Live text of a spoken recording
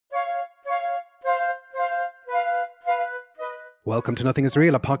Welcome to Nothing Is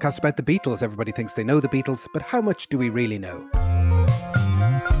Real, a podcast about the Beatles. Everybody thinks they know the Beatles, but how much do we really know?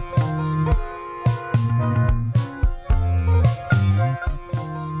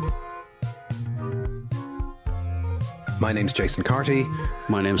 My name's Jason Carty.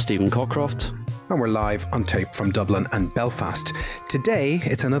 My name's Stephen Cockcroft. And we're live on tape from Dublin and Belfast. Today,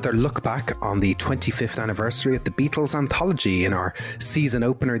 it's another look back on the 25th anniversary of the Beatles Anthology in our season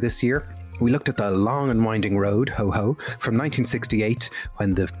opener this year. We looked at the long and winding road, ho-ho, from 1968,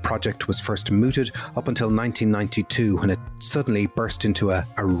 when the project was first mooted, up until 1992, when it suddenly burst into a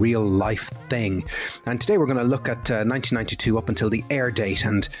real-life thing. And today we're going to look at 1992 up until the air date,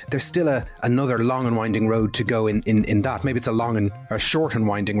 and there's still another long and winding road to go in that. Maybe it's a short and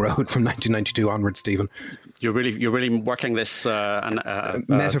winding road from 1992 onwards, Stephen. You're really working this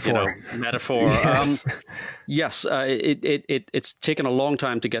metaphor. Metaphor. Yes. It's taken a long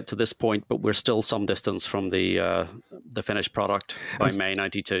time to get to this point, but we're still some distance from the finished product by May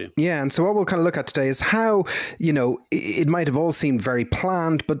 92. Yeah, and so what we'll kind of look at today is how, it might have all seemed very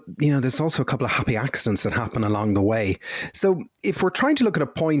planned, but, there's also a couple of happy accidents that happen along the way. So if we're trying to look at a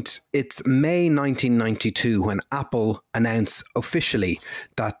point, it's May 1992 when Apple announce officially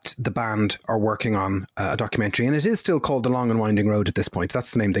that the band are working on a documentary, and it is still called The Long and Winding Road at this point.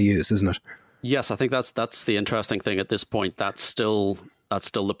 That's the name they use, isn't it? Yes, I think that's the interesting thing at this point. That's still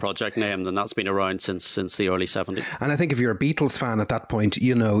the project name, and that's been around since the early 70s. And I think if you're a Beatles fan at that point,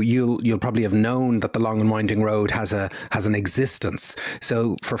 you'll probably have known that The Long and Winding Road has an existence.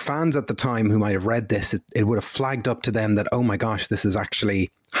 So for fans at the time who might have read this, it would have flagged up to them that, oh my gosh, this is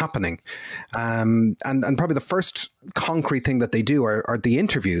actually happening. And probably the first concrete thing that they do are the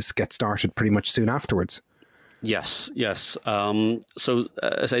interviews get started pretty much soon afterwards. Yes. So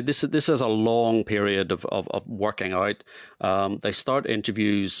I say this is a long period of working out. They start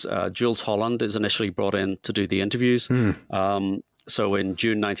interviews. Jools Holland is initially brought in to do the interviews. So in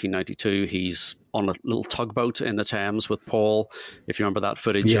June 1992, he's on a little tugboat in the Thames with Paul. If you remember that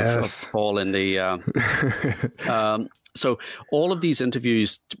footage of Paul in the. So all of these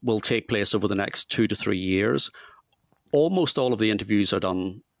interviews will take place over the next 2 to 3 years. Almost all of the interviews are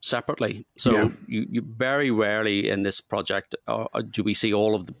done separately. So you very rarely in this project do we see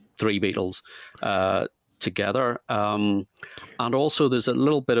all of the three Beatles together. And also there's a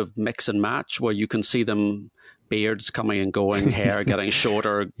little bit of mix and match where you can see them, beards coming and going, hair getting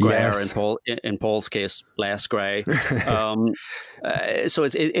shorter, grayer, in Paul's case, less grey. So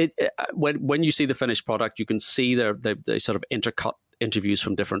it's when you see the finished product, you can see they sort of intercut interviews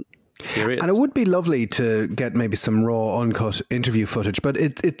from different periods. And it would be lovely to get maybe some raw, uncut interview footage, but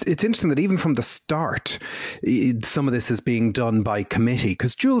it's interesting that even from the start, some of this is being done by committee,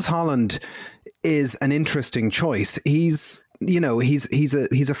 because Jools Holland is an interesting choice. He's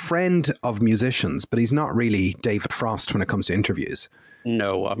a friend of musicians, but he's not really David Frost when it comes to interviews.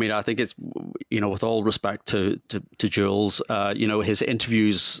 No, I mean, I think it's, with all respect to Jools, his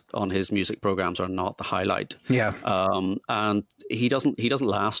interviews on his music programs are not the highlight. Yeah. And he doesn't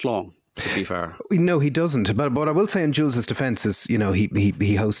last long, to be fair. No, he doesn't. But what I will say in Jools' defense is,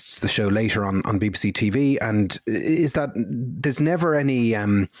 he hosts the show later on BBC TV, and is that there's never any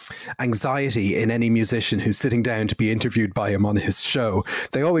anxiety in any musician who's sitting down to be interviewed by him on his show.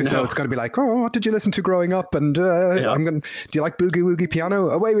 They always know it's going to be like, oh, what did you listen to growing up? And do you like Boogie Woogie Piano?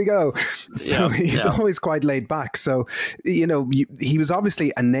 Away we go. So he's always quite laid back. So, he was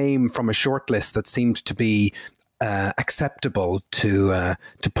obviously a name from a short list that seemed to be acceptable to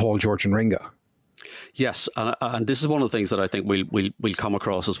Paul, George and Ringo. Yes, and this is one of the things that I think we'll come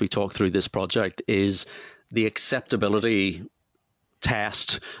across as we talk through this project is the acceptability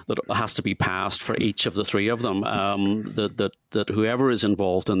test that has to be passed for each of the three of them. That whoever is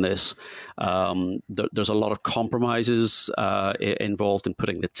involved in this, there's a lot of compromises involved in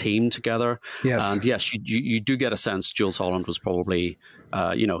putting the team together. Yes. And yes, you do get a sense Jools Holland was probably,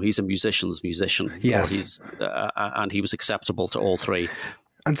 he's a musician's musician. Yes. And he was acceptable to all three.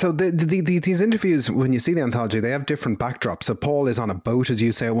 And so these interviews, when you see the anthology, they have different backdrops. So Paul is on a boat, as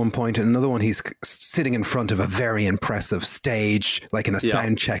you say, at one point, and another one he's sitting in front of a very impressive stage, like in a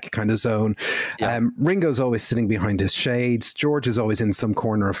sound check kind of zone. Yeah. Ringo's always sitting behind his shades. George is always in some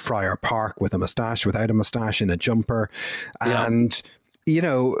corner of Friar Park with a moustache, without a moustache, in a jumper. And,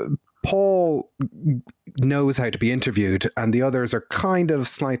 Paul knows how to be interviewed, and the others are kind of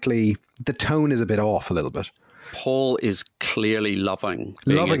slightly, the tone is a bit off a little bit. Paul is clearly loving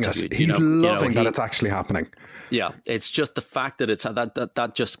it. He's loving that it's actually happening. Yeah, it's just the fact that it's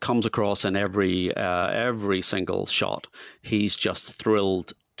that just comes across in every single shot. He's just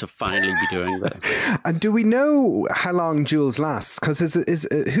thrilled to finally be doing this. And do we know how long Jules lasts? Because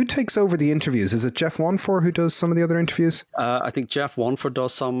who takes over the interviews? Is it Jeff Wanfor who does some of the other interviews? I think Jeff Wanford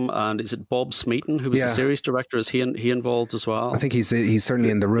does some, and is it Bob Smeaton, who was the series director? Is he involved as well? I think he's certainly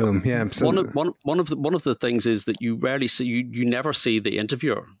in the room. Yeah. So one of the things is that you rarely see, you never see the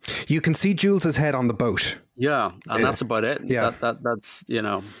interviewer. You can see Jules's head on the boat. Yeah, and that's about it. Yeah, that's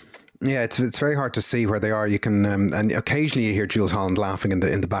Yeah, it's very hard to see where they are. You can, and occasionally you hear Jools Holland laughing in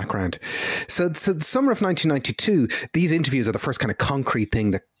the background. So the summer of 1992, these interviews are the first kind of concrete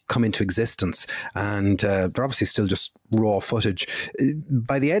thing that come into existence, and they're obviously still just raw footage.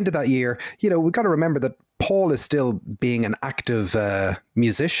 By the end of that year, we've got to remember that Paul is still being an active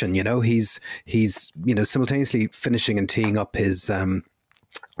musician. He's simultaneously finishing and teeing up his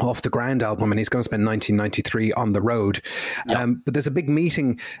Off the Ground album, and he's going to spend 1993 on the road. But there's a big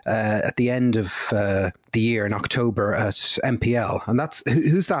meeting at the end of the year in October at MPL, and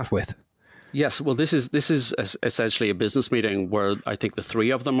who's that with? Yes, well, this is essentially a business meeting where I think the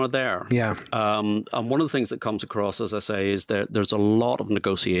three of them are there. Yeah. And one of the things that comes across, as I say, is there's a lot of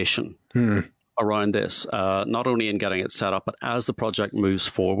negotiation around this, not only in getting it set up, but as the project moves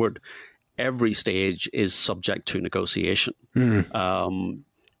forward, every stage is subject to negotiation.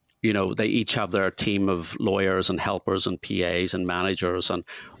 They each have their team of lawyers and helpers and PAs and managers, and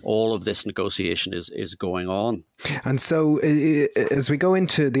all of this negotiation is going on. And so as we go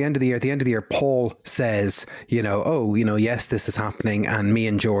into the end of the year, Paul says, yes, this is happening, and me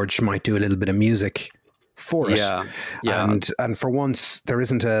and George might do a little bit of music for it. Yeah. And for once, there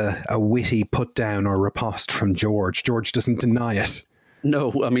isn't a witty put down or riposte from George. George doesn't deny it.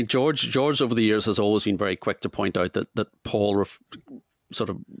 No, I mean, George over the years has always been very quick to point out that Paul sort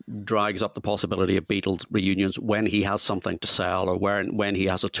of drags up the possibility of Beatles reunions when he has something to sell or when he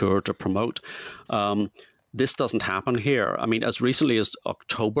has a tour to promote. This doesn't happen here. I mean, as recently as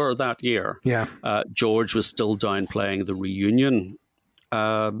October that year, George was still downplaying the reunion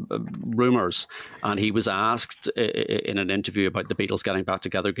rumors, and he was asked in an interview about the Beatles getting back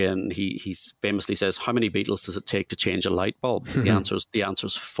together again. He famously says, "How many Beatles does it take to change a light bulb?" The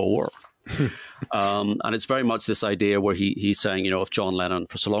answer's 4. And it's very much this idea where he's saying, if John Lennon,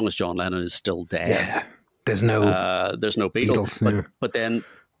 for so long as John Lennon is still dead, there's no Beatles. But then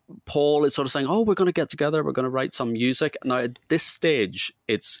Paul is sort of saying, we're going to get together, we're going to write some music. Now at this stage,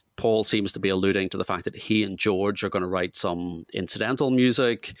 Paul seems to be alluding to the fact that he and George are going to write some incidental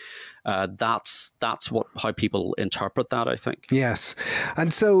music. That's how people interpret that, I think. Yes.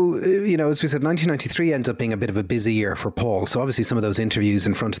 And so, as we said, 1993 ends up being a bit of a busy year for Paul. So obviously some of those interviews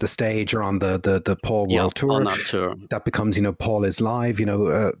in front of the stage are on the Paul World Tour. On that tour. That becomes, Paul is Live,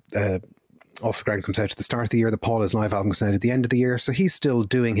 Off the Ground comes out at the start of the year. The Paul is Live album comes out at the end of the year. So he's still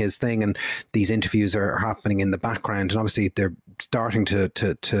doing his thing, and these interviews are happening in the background. And obviously they're starting to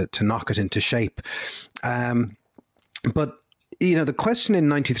knock it into shape. But the question in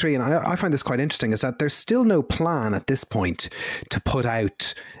 93, and I find this quite interesting, is that there's still no plan at this point to put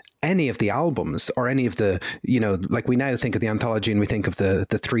out any of the albums or any of the, like we now think of the anthology and we think of the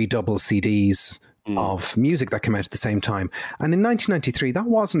 3 double CDs of music that came out at the same time. And in 1993, that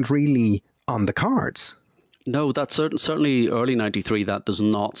wasn't really on the cards. No, that's certainly early 93. That does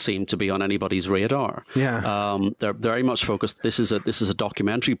not seem to be on anybody's radar. Yeah, they're very much focused. This is a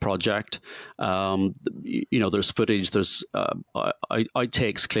documentary project. There's footage. There's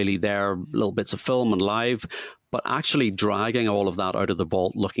outtakes. Clearly, there little bits of film and live. But actually dragging all of that out of the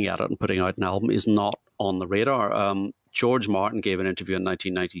vault, looking at it and putting out an album is not on the radar. George Martin gave an interview in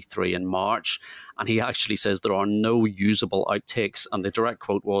 1993 in March, and he actually says there are no usable outtakes. And the direct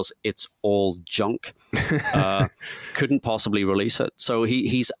quote was, "It's all junk." Couldn't possibly release it. So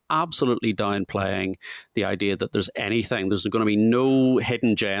he's absolutely downplaying the idea that there's anything. There's going to be no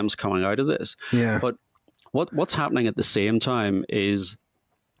hidden gems coming out of this. Yeah. But what's happening at the same time is,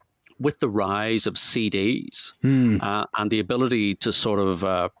 with the rise of CDs and the ability to sort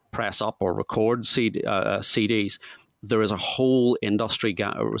of press up or record CDs, there is a whole industry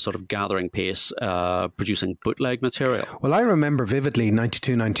sort of gathering pace, producing bootleg material. Well, I remember vividly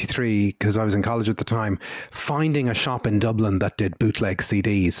 92, 93, because I was in college at the time, finding a shop in Dublin that did bootleg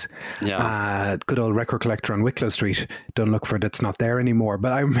CDs. Yeah. Good old record collector on Wicklow Street. Don't look for it, it's not there anymore.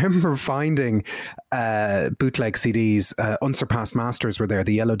 But I remember finding bootleg CDs. Unsurpassed Masters were there,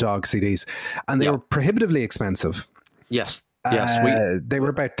 the Yellow Dog CDs, and they were prohibitively expensive. Yes. They were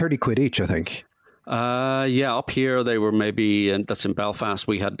about 30 quid each, I think. Up here they were maybe, and that's in Belfast.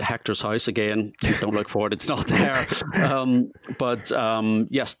 We had Hector's House again. Don't look for it; it's not there.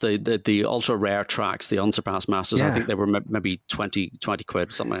 Yes, the ultra rare tracks, the Unsurpassed Masters. I think they were maybe 20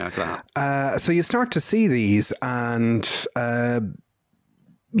 quid, something like that. So you start to see these, and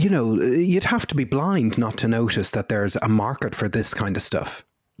you'd have to be blind not to notice that there's a market for this kind of stuff.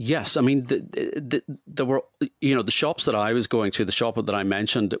 Yes, I mean, there were, the shops that I was going to, the shop that I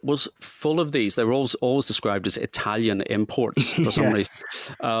mentioned, was full of these. They were always described as Italian imports for some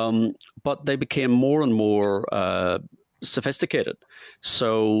reason. But they became more and more sophisticated.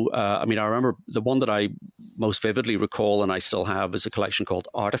 So, I remember the one that I most vividly recall, and I still have, is a collection called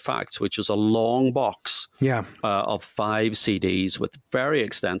Artifacts, which was a long box of 5 CDs with very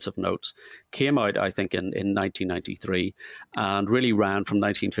extensive notes. Came out, I think, in 1993 and really ran from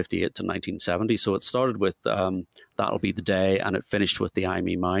 1958 to 1970. So it started with That'll Be the Day, and it finished with the I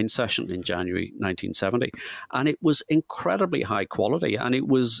Me Mine session in January 1970. And it was incredibly high quality, and it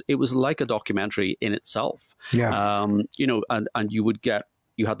was like a documentary in itself. And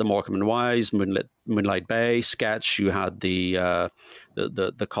you had the Morecambe and Wise, Moonlight Bay sketch. You had the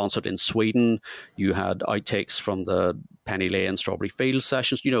concert in Sweden. You had outtakes from the Penny Lane Strawberry Fields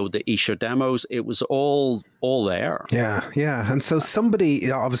sessions. The Isha demos. It was all there. Yeah. And so somebody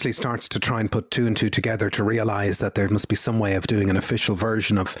obviously starts to try and put 2 and 2 together to realize that there must be some way of doing an official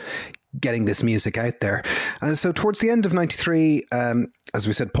version of getting this music out there. And so towards the end of 93, as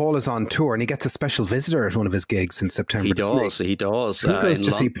we said, Paul is on tour and he gets a special visitor at one of his gigs in September. He does. Who goes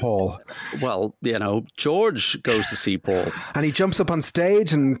to see Paul? Well, George goes to see Paul. And he jumps up on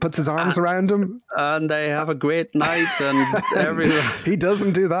stage and puts his arms around him. And they have a great night and everything. He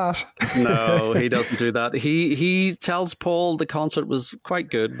doesn't do that. No, he doesn't do that. He tells Paul the concert was quite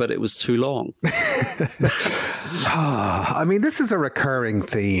good, but it was too long. This is a recurring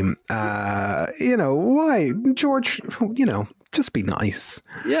theme. Why? George, just be nice.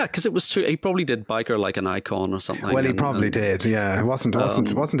 Yeah, because it was too. He probably did Biker Like an Icon or something. Well, he probably did. Yeah, it wasn't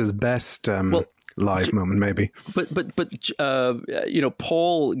his best live moment, maybe. But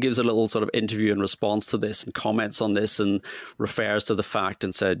Paul gives a little sort of interview in response to this and comments on this and refers to the fact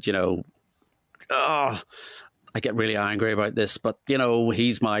and said, I get really angry about this, but,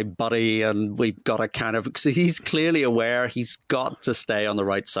 he's my buddy and we've got to because he's clearly aware he's got to stay on the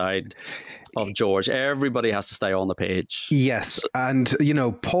right side of George. Everybody has to stay on the page. Yes. And,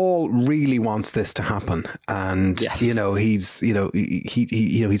 Paul really wants this to happen. And, he's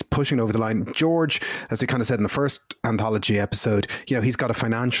pushing over the line. George, as we kind of said in the first anthology episode, he's got a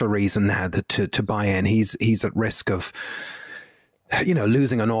financial reason now to buy in. He's at risk of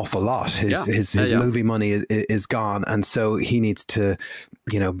losing an awful lot. His movie money is gone. And so he needs to,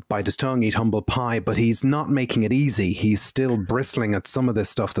 bite his tongue, eat humble pie, but he's not making it easy. He's still bristling at some of this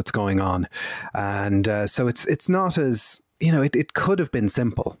stuff that's going on. And so it's not as, it could have been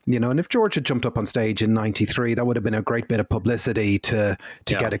simple, and if George had jumped up on stage in 93, that would have been a great bit of publicity to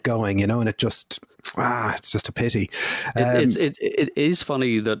get it going, and it just, it's just a pity. It is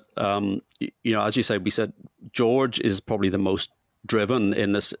funny that, as you say, we said George is probably the most driven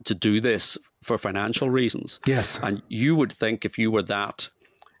in this to do this for financial reasons. Yes. And you would think if you were that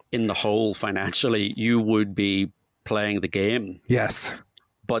in the hole financially, you would be playing the game. Yes.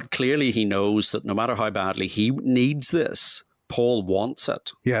 But clearly he knows that no matter how badly he needs this, Paul wants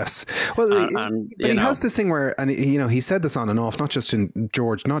it. Yes. Well, but he has this thing where, and he said this on and off, not just in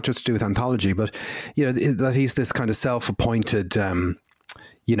George, not just to do with Anthology, but, that he's this kind of self-appointed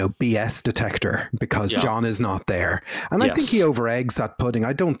BS detector because John is not there. And I think he over-eggs that pudding.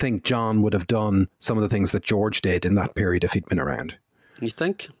 I don't think John would have done some of the things that George did in that period if he'd been around. You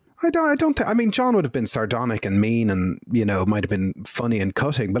think? I don't think, John would have been sardonic and mean and, might have been funny and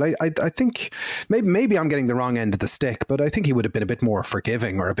cutting, but I think maybe I'm getting the wrong end of the stick, but I think he would have been a bit more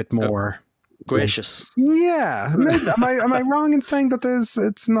forgiving or a bit more gracious. Yeah. Maybe, am I wrong in saying that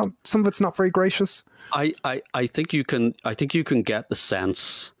some of it's not very gracious? I think you can get the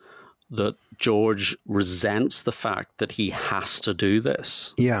sense that George resents the fact that he has to do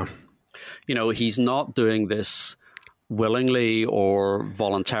this. Yeah. He's not doing this willingly or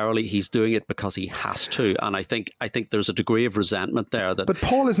voluntarily. He's doing it because he has to. And I think there's a degree of resentment there that. But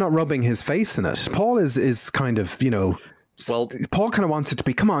Paul is not rubbing his face in it. Paul is kind of, well, Paul kind of wants it to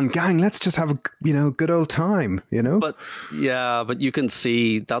be, come on, gang, let's just have a good old time, But you can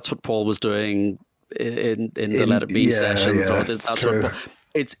see that's what Paul was doing in the Let It Be sessions. Yeah, that's true.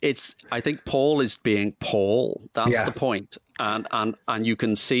 It's I think Paul is being Paul. That's the point. And you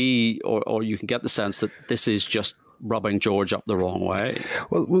can see or you can get the sense that this is just rubbing George up the wrong way.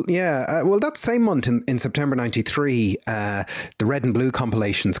 Well, yeah. That same month in September 93, the Red and Blue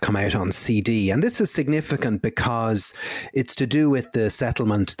compilations come out on CD. And this is significant because it's to do with the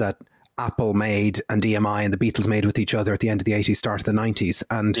settlement that Apple made and EMI and the Beatles made with each other at the end of the 80s, start of the 90s.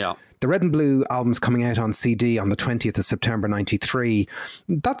 And the Red and Blue album's coming out on CD on the 20th of September 93.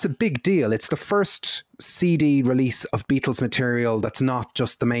 That's a big deal. It's the first CD release of Beatles material that's not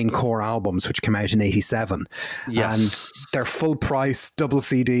just the main core albums, which came out in 87. Yes. And they're full price, double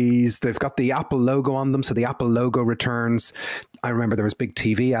CDs. They've got the Apple logo on them, so the Apple logo returns. I remember there was big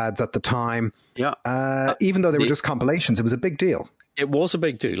TV ads at the time. Yeah. Even though they were just compilations, it was a big deal. It was a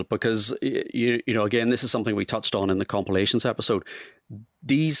big deal because, you know, again, this is something we touched on in the compilations episode.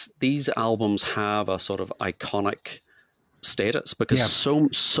 These albums have a sort of iconic status because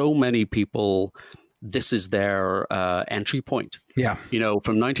so many people, this is their entry point. Yeah. You know,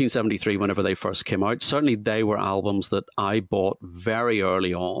 from 1973, whenever they first came out, certainly they were albums that I bought very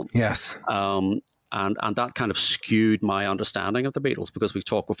early on. Yes. And that kind of skewed my understanding of the Beatles because we've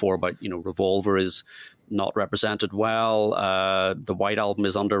talked before about, you know, Revolver is not represented well. The White Album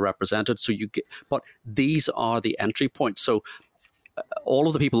is underrepresented. So but these are the entry points. So all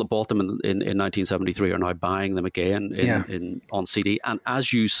of the people that bought them in 1973 are now buying them again on CD. And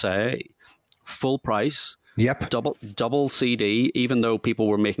as you say, full price. Yep. Double CD, even though people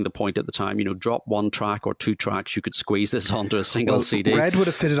were making the point at the time, you know, drop one track or two tracks, you could squeeze this onto a single CD. Red would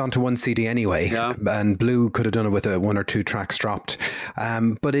have fitted onto one CD anyway, and Blue could have done it with one or two tracks dropped.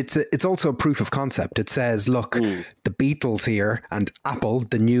 But it's also a proof of concept. It says, look, the Beatles here and Apple,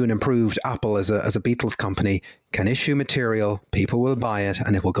 the new and improved Apple as a Beatles company, can issue material, people will buy it,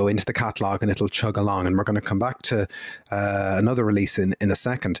 and it will go into the catalogue and it'll chug along. And we're going to come back to another release in a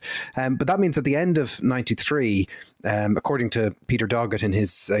second. But that means at the end of 93, according to Peter Doggett in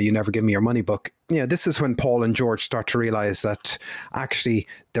his You Never Give Me Your Money book, this is when Paul and George start to realise that actually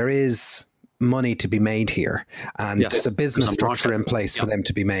there is money to be made here, and there's a business structure in place for them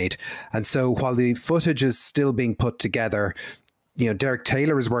to be made. And so while the footage is still being put together, Derek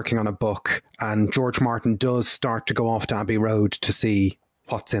Taylor is working on a book, and George Martin does start to go off to Abbey Road to see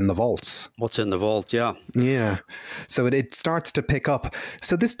what's in the vaults. What's in the vault, yeah. Yeah. So it starts to pick up.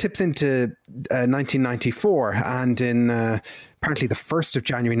 So this tips into 1994, and in apparently the 1st of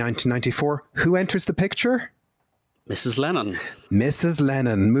January 1994, who enters the picture? Mrs. Lennon. Mrs.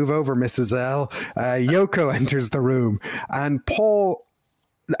 Lennon. Move over, Mrs. L. Yoko enters the room, and Paul...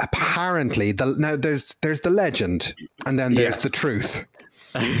 Apparently, now there's the legend, and then there's the truth.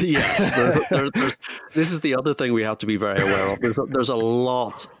 Yes, this is the other thing we have to be very aware of. There's a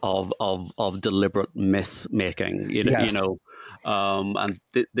lot of deliberate myth making, and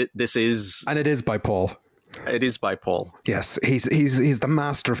this is, and it is by Paul. It is by Paul. Yes, he's the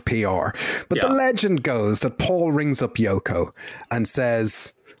master of PR. But the legend goes that Paul rings up Yoko and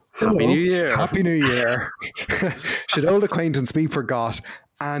says, "Happy New Year! Happy New Year! Should old acquaintance be forgot?"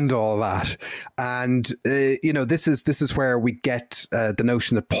 And all that. And, this is where we get the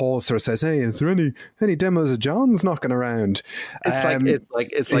notion that Paul sort of says, hey, is there any demos of John's knocking around? It's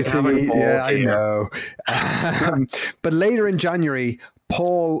like having Paul here. I know. But later in January,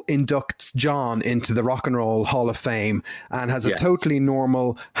 Paul inducts John into the Rock and Roll Hall of Fame and has a totally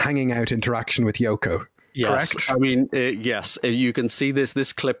normal hanging out interaction with Yoko. Yes, correct? I mean, yes, you can see this.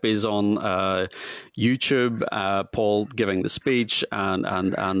 This clip is on YouTube, Paul giving the speech,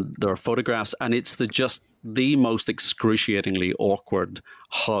 and there are photographs, and it's just the most excruciatingly awkward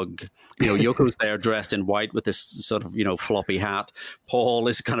hug. Yoko's there dressed in white with this sort of, floppy hat. Paul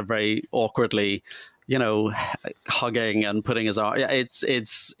is kind of very awkwardly, hugging and putting his arm.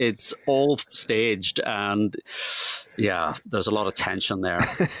 It's all staged, and there's a lot of tension there.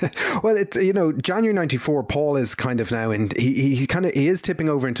 Well, it's January 94. Paul is kind of now in. He is tipping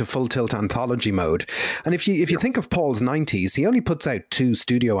over into full tilt anthology mode. And if you think of Paul's 90s, he only puts out 2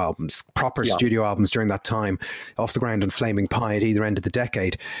 studio albums, proper studio albums during that time, Off the Ground and Flaming Pie at either end of the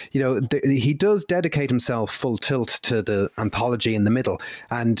decade. He does dedicate himself full tilt to the anthology in the middle.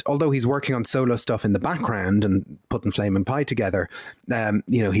 And although he's working on solo stuff in the background and putting Flaming Pie together,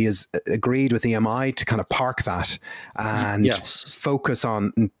 he has agreed with EMI to kind of park that and focus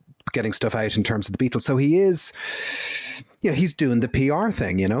on getting stuff out in terms of the Beatles. So he is, he's doing the PR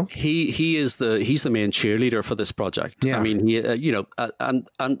thing, He's the main cheerleader for this project. Yeah. I mean, he,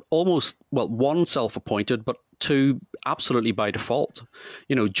 and almost, one self-appointed, but 2 absolutely by default.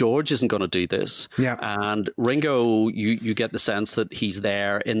 George isn't going to do this. Yeah. And Ringo, you get the sense that he's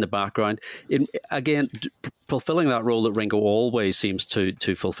there in the background. Fulfilling that role that Ringo always seems to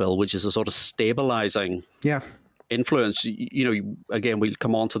fulfill, which is a sort of stabilizing influence. Again, we'll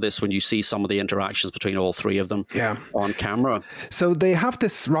come on to this when you see some of the interactions between all 3 of them on camera. So they have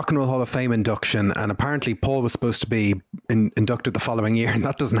this Rock and Roll Hall of Fame induction, and apparently Paul was supposed to be inducted the following year, and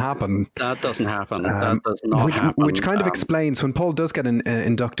that doesn't happen. That doesn't happen. That does not happen. Which kind of explains when Paul does get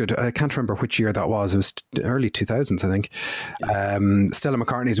inducted. I can't remember which year that was. It was early 2000s, I think. Stella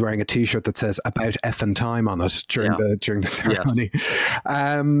McCartney's wearing a T-shirt that says "About effing time" on it during the ceremony.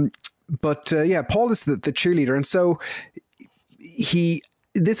 Yes. But Paul is the cheerleader, and so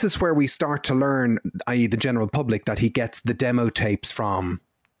this is where we start to learn, i.e. the general public, that he gets the demo tapes from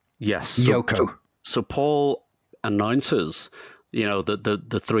Yoko. So Paul announces,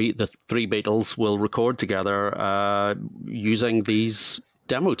 the three Beatles will record together using these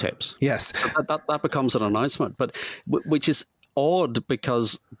demo tapes. Yes. So that becomes an announcement, but which is odd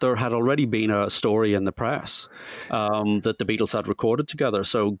because there had already been a story in the press that the Beatles had recorded together.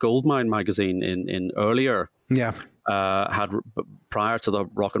 So Goldmine magazine in earlier had, prior to the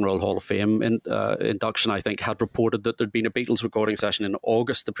Rock and Roll Hall of Fame induction, I think, had reported that there'd been a Beatles recording session in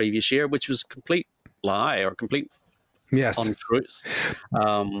August the previous year, which was a complete lie or complete untruth.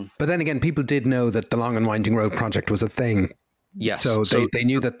 But then again, people did know that the Long and Winding Road project was a thing. Yes. So they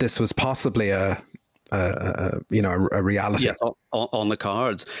knew that this was possibly a reality. Yeah, on the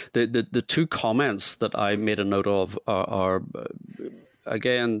cards. The two comments that I made a note of are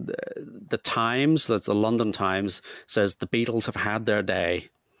again, the Times, that's the London Times, says the Beatles have had their day.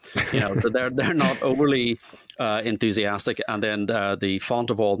 They're not overly enthusiastic. And then the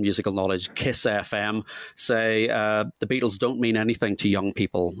font of all musical knowledge, Kiss FM, say the Beatles don't mean anything to young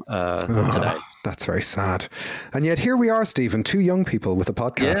people today. That's very sad. And yet here we are, Stephen, two young people with a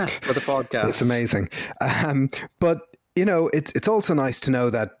podcast. Yes, with a podcast. It's amazing. But, it's also nice to know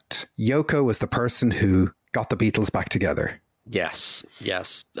that Yoko was the person who got the Beatles back together. Yes.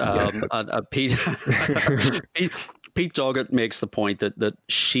 And Pete Doggett makes the point that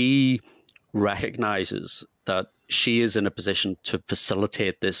she recognizes that she is in a position to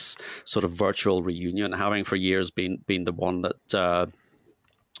facilitate this sort of virtual reunion, having for years been the one that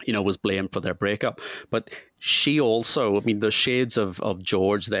was blamed for their breakup. But she also, there's shades of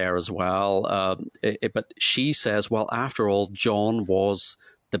George there as well. But she says, well, after all, John was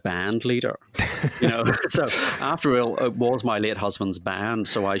the band leader, so after all, it was my late husband's band,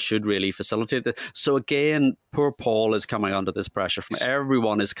 so I should really facilitate this. So again, poor Paul is coming under this pressure from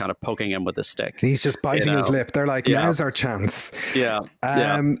everyone, is kind of poking him with a stick. He's just biting his lip. They're like, now's our chance.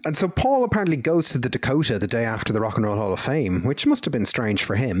 And so Paul apparently goes to the Dakota the day after the Rock and Roll Hall of Fame, which must have been strange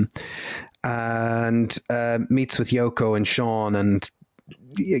for him, and meets with Yoko and Sean, and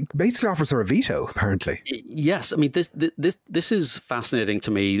basically offers her a veto, apparently. Yes, this is fascinating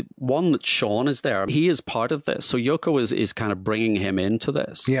to me. One, that Sean is there; he is part of this. So Yoko is kind of bringing him into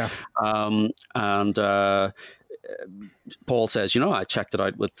this. Yeah, and Paul says, I checked it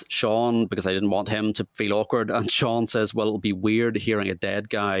out with Sean because I didn't want him to feel awkward. And Sean says, well, it'll be weird hearing a dead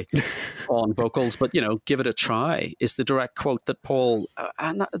guy on vocals, but give it a try. Is the direct quote that Paul,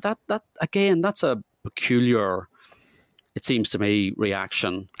 and that again, that's a peculiar, it seems to me,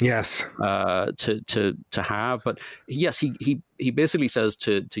 reaction. Yes. To have, but yes, he basically says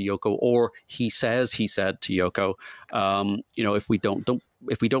to Yoko, or he said to Yoko, if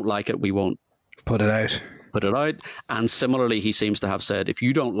we don't like it, we won't put it out. And similarly, he seems to have said, if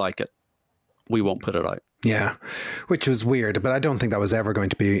you don't like it, we won't put it out. Yeah, which was weird, but I don't think that was ever going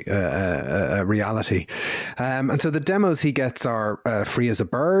to be a reality. And so the demos he gets are Free as a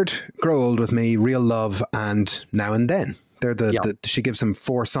Bird, Grow Old With Me, Real Love, and Now and Then. They're she gives him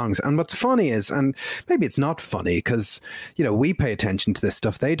 4 songs. And what's funny is, and maybe it's not funny because, we pay attention to this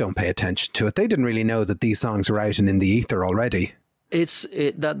stuff. They don't pay attention to it. They didn't really know that these songs were out and in the ether already.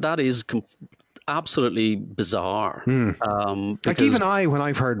 That is absolutely bizarre. Like even when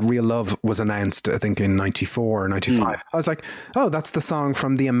I've heard Real Love was announced, I think in 94 or 95, I was like, oh, that's the song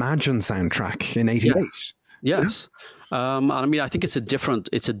from the Imagine soundtrack in 88. Yes. I think it's a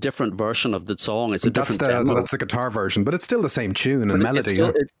different version of the song. It's a different demo. That's the guitar version, but it's still the same tune and melody.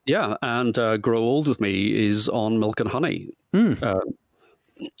 And Grow Old With Me is on Milk and Honey.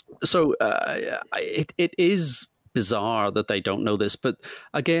 So it is bizarre that they don't know this. But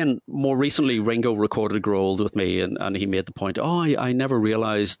again, more recently, Ringo recorded Grow Old With Me, and he made the point, I never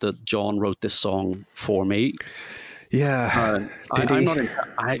realized that John wrote this song for me. Yeah. I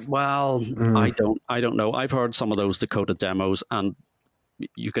don't know. I've heard some of those Dakota demos, and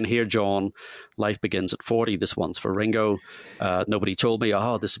you can hear John, life begins at 40. This one's for Ringo. Nobody told me,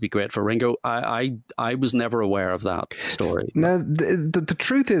 this would be great for Ringo. I was never aware of that story. Now, the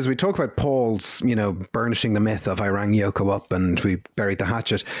truth is, we talk about Paul's, burnishing the myth of I rang Yoko up and we buried the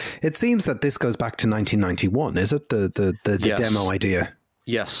hatchet. It seems that this goes back to 1991, is it? The Yes. demo idea?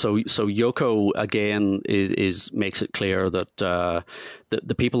 Yes, so Yoko again is makes it clear that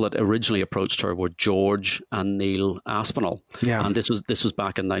the people that originally approached her were George and Neil Aspinall, Yeah. and this was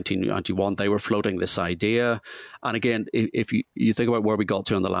back in 1991. They were floating this idea, and again, if you think about where we got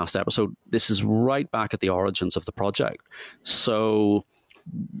to in the last episode, this is right back at the origins of the project. So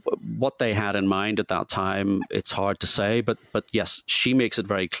what they had in mind at that time, it's hard to say, but yes, she makes it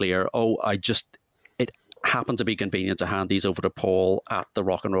very clear. Oh, it happened to be convenient to hand these over to Paul at the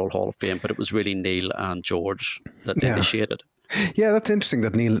Rock and Roll Hall of Fame, but it was really Neil and George that Yeah. initiated. Yeah, that's interesting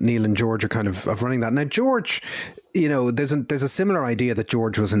that Neil and George are kind of running that. Now, George, there's a similar idea that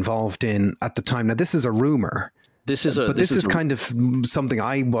George was involved in at the time. Now, this is a rumor. This is kind of something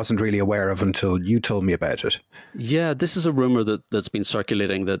I wasn't really aware of until you told me about it. Yeah, this is a rumor that's been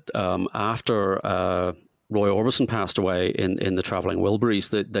circulating that after Roy Orbison passed away in the Travelling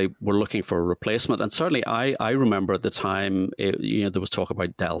Wilburys, that they were looking for a replacement. And certainly I remember at the time, there was talk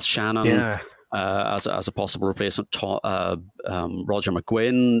about Del Shannon. Yeah. As a possible replacement. Roger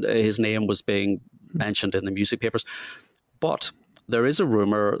McGuinn, his name was being mentioned in the music papers. But there is a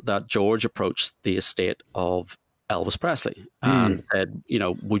rumor that George approached the estate of Elvis Presley and said,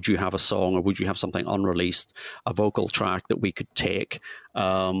 would you have a song or would you have something unreleased, a vocal track that we could take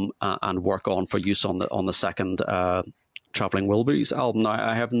and work on for use on the second Travelling Wilburys album? Now,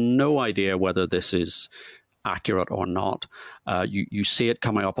 I have no idea whether this is accurate or not. You see it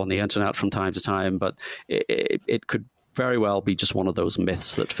coming up on the internet from time to time, but it could very well be just one of those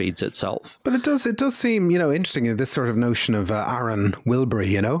myths that feeds itself. But it does seem, interesting, this sort of notion of Aaron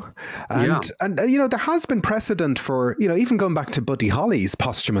Wilbury, and there has been precedent for, even going back to Buddy Holly's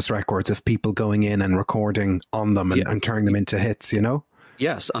posthumous records of people going in and recording on them and turning them into hits,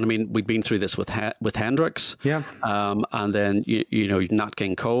 Yes, and I mean we've been through this with Hendrix, and then Nat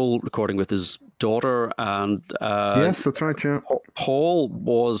King Cole recording with his daughter, and yes, that's right. Yeah, Paul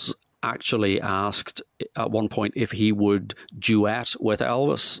was actually asked at one point if he would duet with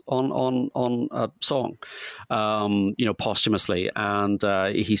Elvis on a song, posthumously, and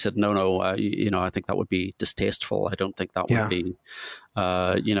he said no, I think that would be distasteful. I don't think that would be.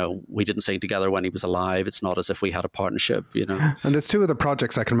 We didn't sing together when he was alive. It's not as if we had a partnership, And there's two other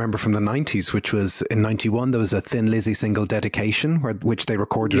projects I can remember from the 90s, which was in 91, there was a Thin Lizzy single, Dedication, which they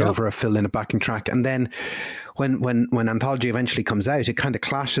recorded over a fill-in, a backing track. And then when Anthology eventually comes out, it kind of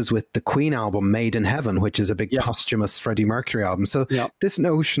clashes with the Queen album, Made in Heaven, which is a big posthumous Freddie Mercury album. So this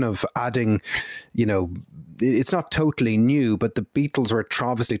notion of adding, it's not totally new, but the Beatles were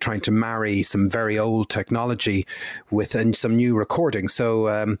obviously trying to marry some very old technology with some new recording.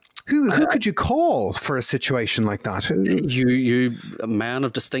 So who could you call for a situation like that? You a man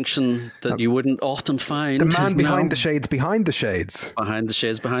of distinction that you wouldn't often find. The man behind the shades, behind the shades. Behind the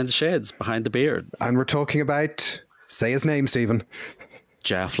shades, behind the shades, behind the beard. And we're talking about, say his name, Stephen.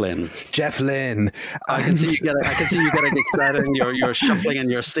 Jeff Lynne. Jeff Lynne. I can see you getting excited and you're shuffling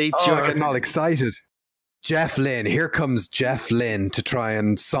in your seat. I'm getting all excited. Jeff Lynne. Here comes Jeff Lynne to try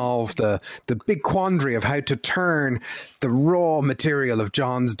and solve the big quandary of how to turn the raw material of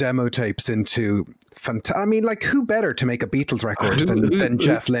John's demo tapes into I mean, like, who better to make a Beatles record than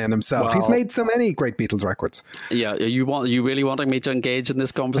Jeff Lynne himself? Well, he's made so many great Beatles records. Yeah, you really wanting me to engage in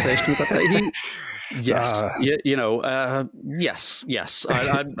this conversation? Yes, yes.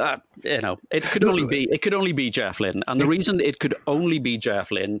 It could only be Jeff Lynne, and the reason it could only be Jeff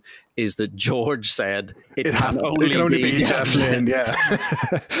Lynne is that George said it can only be Jeff Lynne. Yeah,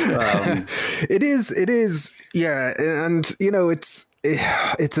 it is. Yeah, and it's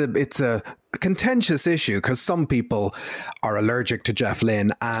a contentious issue because some people are allergic to Jeff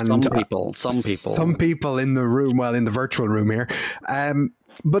Lynne, and some people in the room, in the virtual room here.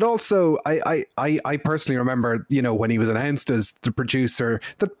 But also, I personally remember, when he was announced as the producer,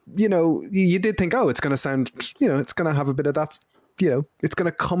 that, you did think, it's going to sound, it's going to have a bit of that, it's going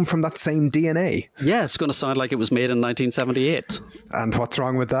to come from that same DNA. Yeah, it's going to sound like it was made in 1978. And what's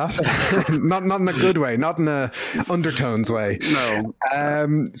wrong with that? not in a good way, not in a undertones way. No.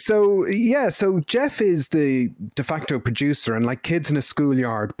 So Jeff is the de facto producer, and like kids in a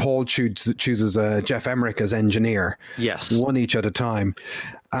schoolyard, Paul chooses Jeff Emmerich as engineer. Yes. One each at a time.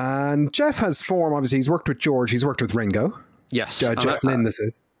 And Jeff has form, obviously, he's worked with George, he's worked with Ringo. Yes. Jeff Lynne, this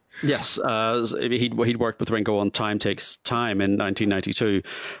is. Yes, he'd worked with Ringo on Time Takes Time in 1992.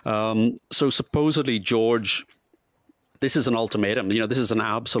 So supposedly George, this is an ultimatum. This is an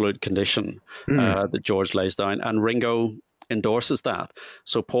absolute condition that George lays down, and Ringo endorses that.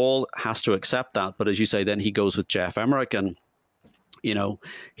 So Paul has to accept that. But as you say, then he goes with Jeff Emmerich, and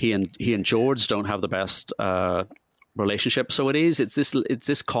he and George don't have the best relationship. So it's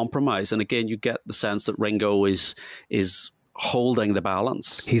this compromise, and again, you get the sense that Ringo is holding the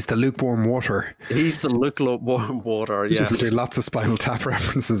balance. He's the lukewarm water. He's the lukewarm water, yes. Just doing lots of Spinal Tap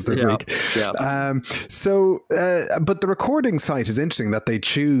references this week. Yeah. But the recording site is interesting that they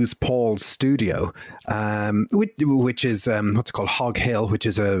choose Paul's studio, which is what's it called, Hog Hill, which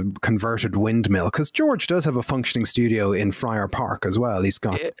is a converted windmill. Because George does have a functioning studio in Friar Park as well. He's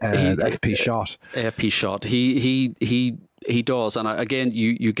got FP Shot. FP Shot. He does, and again,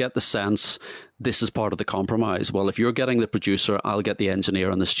 you get the sense this is part of the compromise. Well, if you're getting the producer, I'll get the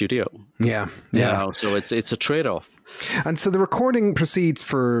engineer in the studio. Yeah. So it's a trade-off. And so the recording proceeds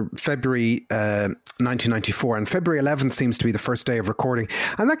for February 1994, and February 11th seems to be the first day of recording.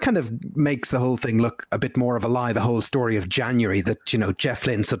 And that kind of makes the whole thing look a bit more of a lie, the whole story of January, that, Jeff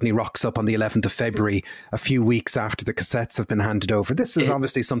Lynne suddenly rocks up on the 11th of February, a few weeks after the cassettes have been handed over. This is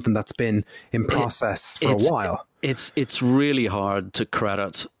obviously something that's been in process for a while. It's really hard to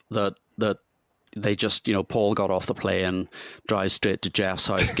credit that they just, Paul got off the plane, drives straight to Jeff's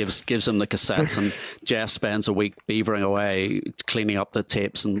house, gives him the cassettes, and Jeff spends a week beavering away, cleaning up the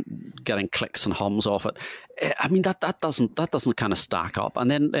tapes and getting clicks and hums off it. I mean, that doesn't kind of stack up. And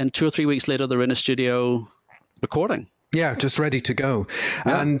then 2 or 3 weeks later, they're in a studio recording. Yeah, just ready to go.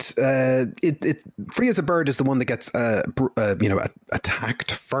 Yeah. And Free as a Bird is the one that gets,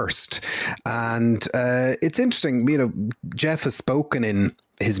 attacked first. And it's interesting, Jeff has spoken in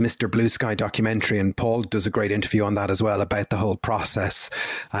his Mr. Blue Sky documentary, and Paul does a great interview on that as well, about the whole process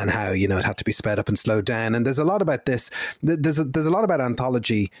and how, it had to be sped up and slowed down. And there's a lot about this. There's a lot about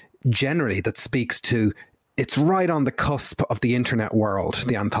Anthology generally that speaks to, it's right on the cusp of the internet world,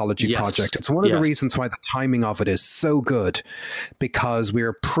 the Anthology project. It's one of the reasons why the timing of it is so good, because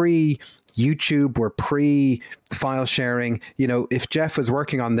we're pre-YouTube, we're pre-file sharing. If Jeff was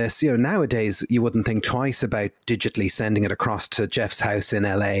working on this, nowadays you wouldn't think twice about digitally sending it across to Jeff's house in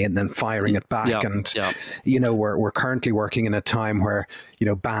LA and then firing it back. We're currently working in a time where,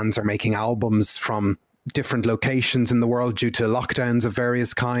 bands are making albums from different locations in the world due to lockdowns of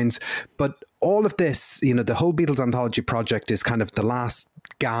various kinds. But all of this, the whole Beatles Anthology project is kind of the last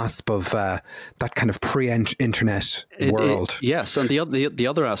gasp of that kind of pre-internet world. Yes, and the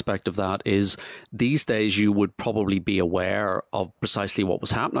other aspect of that is these days you would probably be aware of precisely what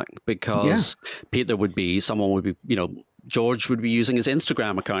was happening, because someone would be, George would be using his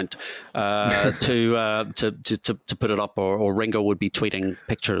Instagram account to put it up, or Ringo would be tweeting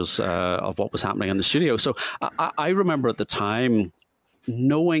pictures of what was happening in the studio. So I remember at the time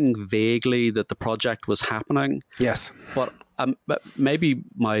knowing vaguely that the project was happening. Yes, but maybe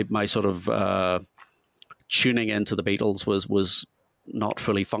my sort of tuning into the Beatles was not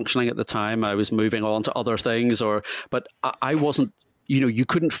fully functioning at the time. I was moving on to other things, but I wasn't. You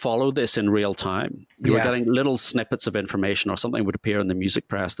couldn't follow this in real time. You were getting little snippets of information, or something would appear in the music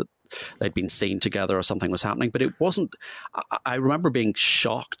press that they'd been seen together or something was happening. But it wasn't. I remember being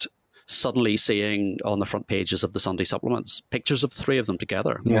shocked suddenly seeing on the front pages of the Sunday supplements pictures of the three of them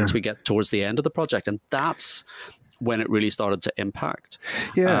together once we get towards the end of the project. And that's when it really started to impact.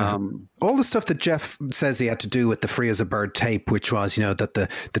 Yeah. All the stuff that Jeff says he had to do with the Free as a Bird tape, which was, that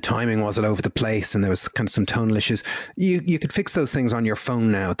the timing was all over the place and there was kind of some tonal issues. You could fix those things on your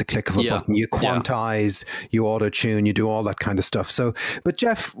phone now at the click of a button. You quantize, you auto-tune, you do all that kind of stuff. So, but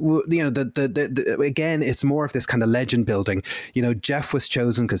Jeff, again, it's more of this kind of legend building. Jeff was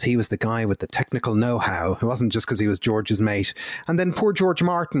chosen because he was the guy with the technical know-how. It wasn't just because he was George's mate. And then poor George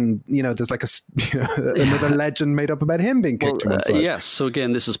Martin, there's like another legend made up about him being kicked to one side. Yes. So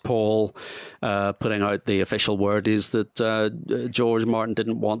again, this is Paul putting out the official word is that George Martin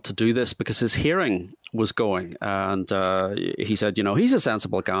didn't want to do this because his hearing was going. And he said, he's a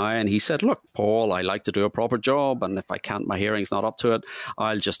sensible guy. And he said, look, Paul, I like to do a proper job. And if I can't, my hearing's not up to it,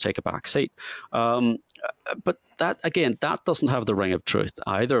 I'll just take a back seat. But that doesn't have the ring of truth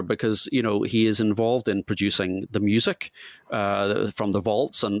either, because, he is involved in producing the music from the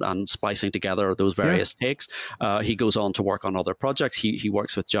vaults and splicing together those various takes. He goes on to work on other projects. He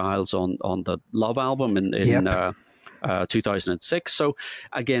works with Giles on the Love album in 2006. So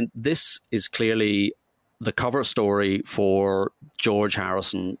again, this is clearly the cover story for George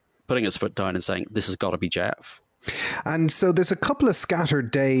Harrison putting his foot down and saying, this has got to be Jeff. And so there's a couple of scattered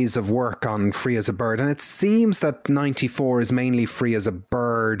days of work on Free as a Bird, and it seems that 94 is mainly Free as a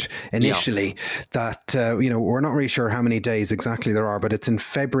Bird initially. That we're not really sure how many days exactly there are, but it's in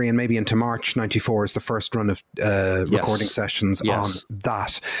February and maybe into March 94 is the first run of recording sessions on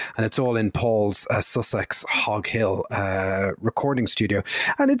that, and it's all in Paul's Sussex Hog Hill recording studio.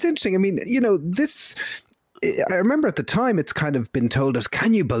 And it's interesting, I mean, this, I remember at the time it's kind of been told us,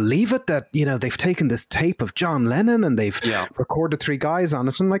 can you believe it that, they've taken this tape of John Lennon and they've recorded three guys on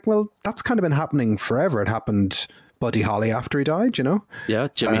it? And I'm like, well, that's kind of been happening forever. It happened Buddy Holly after he died, you know? Yeah,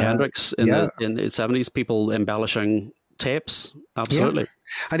 Jimi Hendrix in the 70s, people embellishing tapes. Absolutely. Yeah.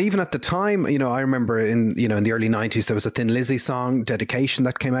 And even at the time, you know, I remember in the early 90s, there was a Thin Lizzy song, Dedication,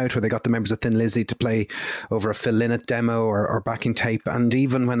 that came out where they got the members of Thin Lizzy to play over a Phil Lynott demo or backing tape. And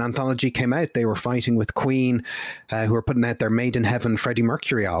even when Anthology came out, they were fighting with Queen, who were putting out their Made in Heaven Freddie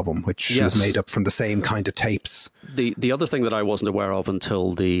Mercury album, which was made up from the same kind of tapes. The other thing that I wasn't aware of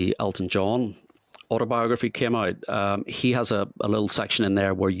until the Elton John autobiography came out, he has a little section in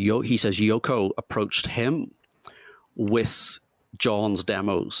there where he says Yoko approached him with John's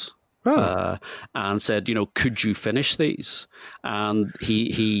demos and said, you know, could you finish these? And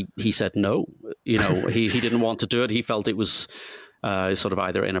he said no. You know, he didn't want to do it. He felt it was sort of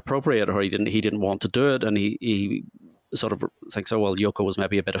either inappropriate or he didn't want to do it. And he sort of thinks, oh, well, Yoko was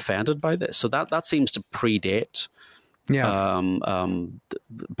maybe a bit offended by this. So that seems to predate. Yeah.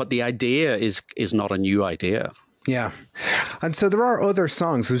 But the idea is not a new idea. Yeah. And so there are other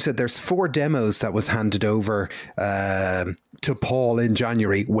songs. As we said, there's 4 demos that was handed over to Paul in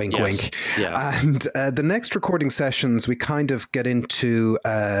January, wink, wink. Yeah. And the next recording sessions, we kind of get into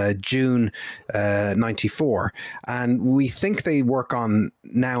June 94. And we think they work on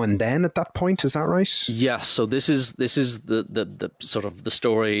Now and Then at that point. Is that right? Yes. So this is the sort of the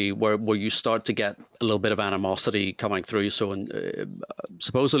story where you start to get a little bit of animosity coming through. So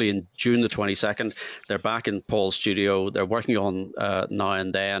supposedly in June the 22nd, they're back in Paul's studio. They're working on Now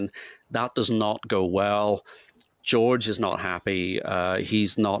and Then. That does not go well. George is not happy.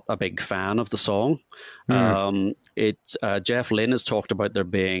 He's not a big fan of the song. Jeff Lynne has talked about there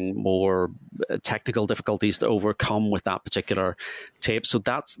being more technical difficulties to overcome with that particular tape. So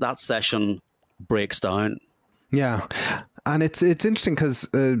that session breaks down. Yeah. And it's interesting because,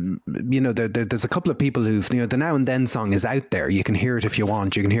 there's a couple of people who've, the Now and Then song is out there. You can hear it if you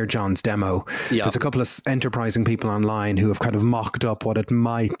want. You can hear John's demo. Yeah. There's a couple of enterprising people online who have kind of mocked up what it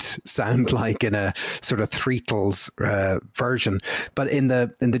might sound like in a sort of Threetles version. But in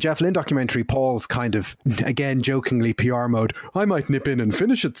the Jeff Lynne documentary, Paul's kind of, again, jokingly PR mode, I might nip in and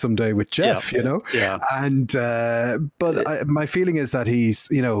finish it someday with Jeff, you know? Yeah. And, my feeling is that he's,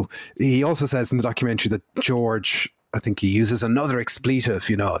 he also says in the documentary that George, I think he uses another expletive,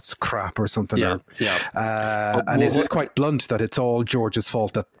 it's crap or something. Yeah, and it's quite blunt that it's all George's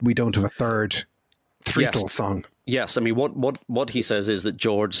fault that we don't have a third Threetles song. Yes, I mean, what he says is that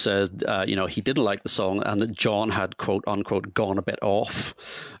George says, he didn't like the song and that John had, quote unquote, gone a bit off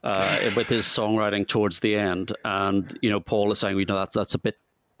with his songwriting towards the end. And, Paul is saying, that's a bit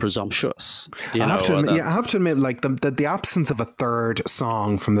presumptuous. I have to admit, like the absence of a third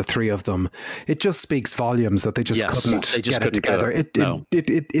song from the three of them, it just speaks volumes that they just couldn't get it together.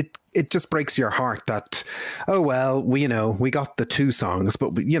 It just breaks your heart that, oh well, we got the 2 songs,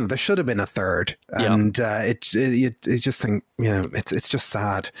 but there should have been a third, and it just think it's just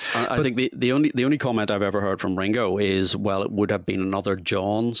sad. I think the only comment I've ever heard from Ringo is, well, it would have been another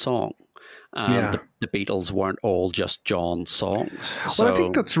John song. The Beatles weren't all just John's songs. Well, I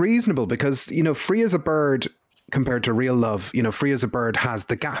think that's reasonable because, Free as a Bird compared to Real Love, Free as a Bird has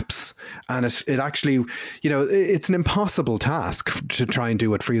the gaps, and it actually, it's an impossible task to try and do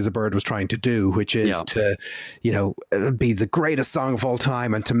what Free as a Bird was trying to do, which is to, be the greatest song of all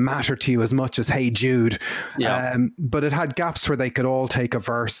time and to matter to you as much as Hey Jude. Yeah. But it had gaps where they could all take a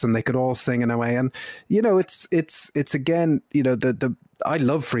verse and they could all sing in a way. And, it's again, I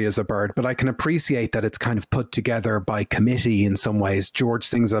love Free as a Bird, but I can appreciate that it's kind of put together by committee in some ways. George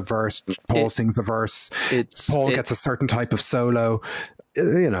sings a verse, Paul sings a verse, Paul gets a certain type of solo,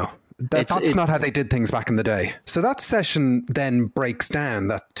 That's not how they did things back in the day. So that session then breaks down,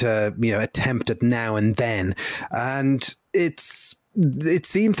 that attempt at Now and Then, and it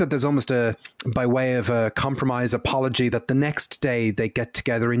seems that there's almost by way of a compromise apology, that the next day they get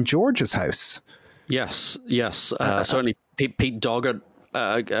together in George's house. Yes. Certainly Pete Doggett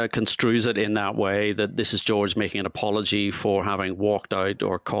construes it in that way, that this is George making an apology for having walked out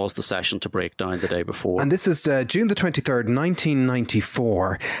or caused the session to break down the day before. And this is June the 23rd,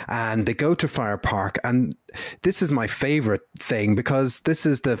 1994, and they go to Fire Park, and this is my favorite thing because this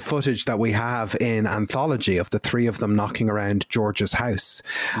is the footage that we have in Anthology of the 3 of them knocking around George's house.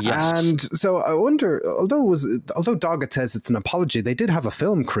 Yes. And so I wonder, although Doggett says it's an apology, they did have a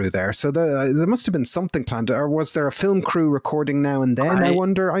film crew there, so there must have been something planned. Or was there a film crew recording Now and Then? I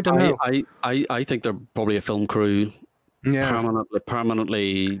wonder. I don't know. I think they're probably a film crew. Yeah.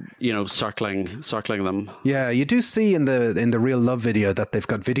 Permanently, circling them. Yeah, you do see in the Real Love video that they've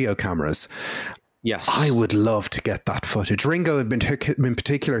got video cameras. Yes. I would love to get that footage. Ringo in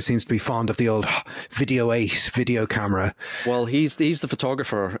particular seems to be fond of the old Video 8 video camera. Well, he's the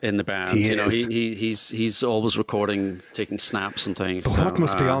photographer in the band. He You know, is. he's always recording, taking snaps and things. But so, what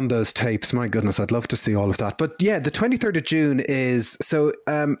must be on those tapes? My goodness, I'd love to see all of that. But yeah, the 23rd of June is so,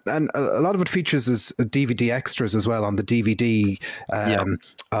 and a lot of it features as DVD extras as well on the DVD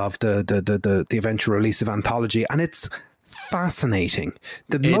of the eventual release of Anthology, and it's fascinating.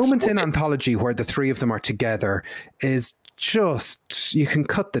 The moment in Anthology where the three of them are together is just, you can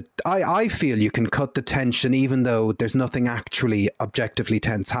cut the, I feel you can cut the tension even though there's nothing actually objectively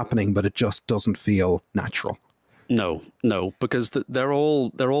tense happening, but it just doesn't feel natural. No, because they're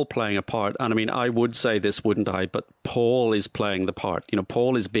all playing a part. And I mean, I would say this, wouldn't I? But Paul is playing the part. You know,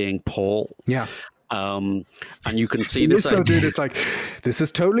 Paul is being Paul. Yeah. And you can see this. This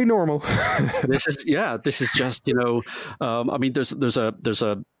is totally normal. This is just, you know, I mean, there's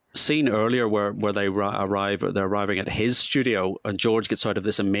a scene earlier where they're arriving at his studio and George gets out of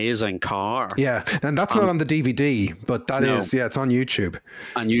this amazing car. Yeah, and that's not on the DVD, but that is, it's on YouTube.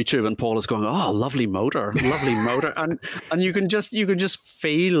 And Paul is going, "Oh, lovely motor," and you can just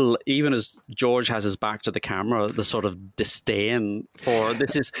feel, even as George has his back to the camera, the sort of disdain for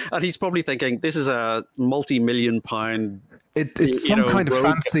this is, and he's probably thinking, this is a multi-million-pound. It's some kind of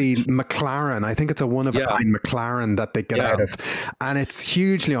fancy McLaren. I think it's a one-of-a-kind McLaren that they get out of. And it's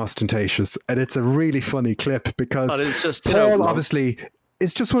hugely ostentatious. And it's a really funny clip because it's just, Paul obviously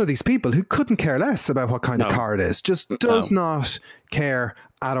is just one of these people who couldn't care less about what kind of car it is. Just does not care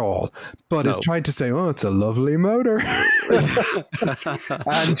at all. But is trying to say, oh, it's a lovely motor.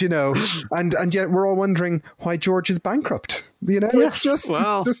 And, you know, and yet we're all wondering why George is bankrupt. You know, it's just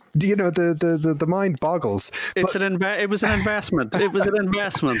you know, the mind boggles. It was an investment. It was an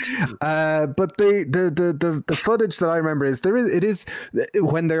investment. But the footage that I remember is it is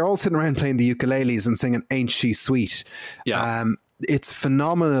when they're all sitting around playing the ukuleles and singing "Ain't She Sweet." Yeah. They're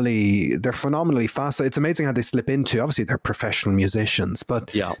phenomenally fast. It's amazing how they slip into, obviously they're professional musicians,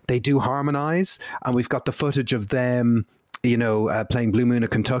 but they do harmonize, and we've got the footage of them, you know, playing Blue Moon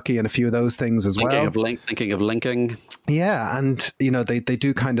of Kentucky and a few of those things as well. Thinking of linking. Yeah, and you know they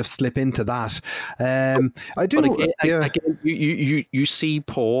do kind of slip into that. I do. But again, you see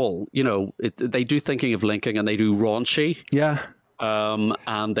Paul. You know, they do thinking of linking, and they do raunchy. Yeah.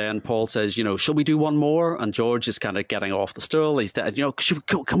 And then Paul says, you know, shall we do one more? And George is kind of getting off the stool. He's, you know,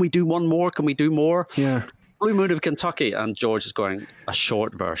 can we do one more? Can we do more? Yeah. Blue Moon of Kentucky, and George is going, a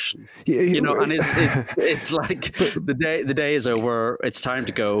short version, you know, and it's like the day is over. It's time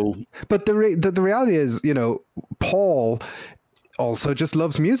to go. But the reality is, you know, Paul also just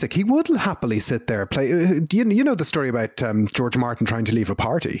loves music. He would happily sit there play. You know the story about George Martin trying to leave a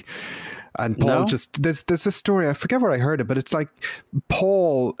party. And Paul there's a story, I forget where I heard it, but it's like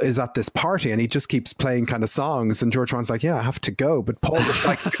Paul is at this party and he just keeps playing kind of songs, and George Martin's like, yeah, I have to go. But Paul just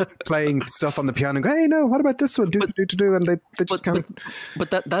likes playing stuff on the piano and go, hey, no, what about this one? And they just kind of...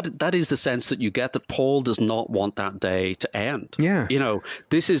 But that is the sense that you get, that Paul does not want that day to end. Yeah. You know,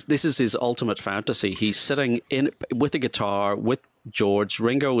 this is his ultimate fantasy. He's sitting with a guitar, with George.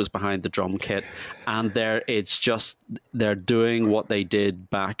 Ringo is behind the drum kit, and they're doing what they did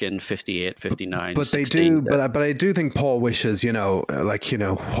back in 58, 59, but 60. They do, but I do think Paul wishes, you know, like, you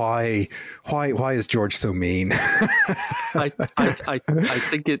know, why is George so mean? I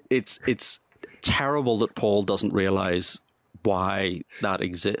think it's terrible that Paul doesn't realize why that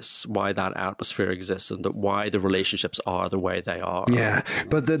exists, why that atmosphere exists, and why the relationships are the way they are. Yeah,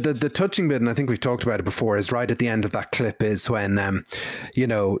 but the touching bit, and I think we've talked about it before, is right at the end of that clip is when, you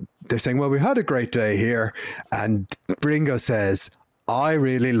know, they're saying, well, we had a great day here, and Ringo says, I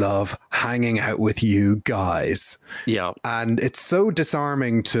really love hanging out with you guys. Yeah. And it's so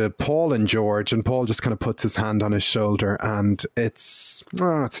disarming to Paul and George, and Paul just kind of puts his hand on his shoulder, and it's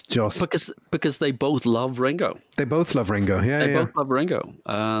just... Because they both love Ringo. They both love Ringo, yeah. They both love Ringo,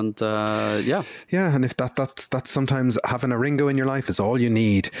 and yeah. Yeah, and if that's sometimes having a Ringo in your life is all you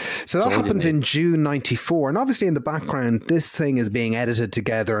need. So that happens in June 94, and obviously in the background, this thing is being edited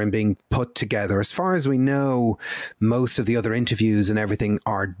together and being put together. As far as we know, most of the other interviews and everything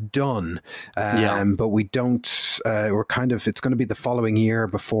are done, but we don't, it's going to be the following year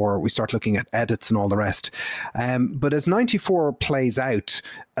before we start looking at edits and all the rest. But as 94 plays out,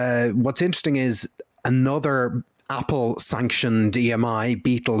 what's interesting is another Apple-sanctioned EMI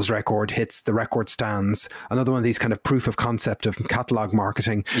Beatles record hits the record stands. Another one of these kind of proof of concept of catalog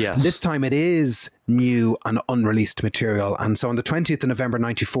marketing. Yes. This time it is new and unreleased material. And so on the 20th of November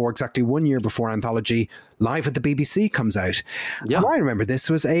 94, exactly 1 year before Anthology, Live at the BBC comes out. Yeah. And I remember this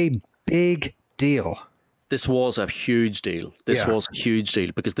was a big deal. this was a huge deal. This was a huge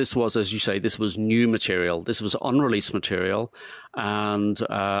deal because this was, as you say, this was new material. This was unreleased material. And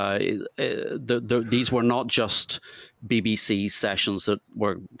these were not just BBC sessions that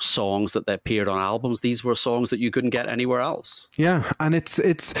were songs that they appeared on albums. These were songs that you couldn't get anywhere else. Yeah, and it's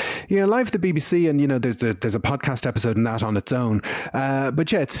live at the BBC, and there's a podcast episode in that on its own. But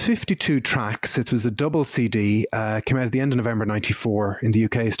yeah, it's 52 tracks. It was a double CD. Came out at the end of November '94 in the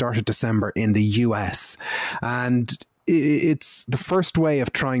UK. Started December in the US, and it's the first way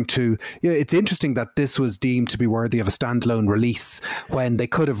of trying to, it's interesting that this was deemed to be worthy of a standalone release when they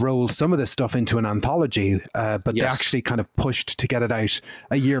could have rolled some of this stuff into an anthology, but they actually kind of pushed to get it out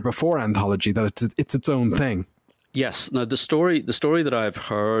a year before anthology, that it's its own thing. Yes. Now, the story that I've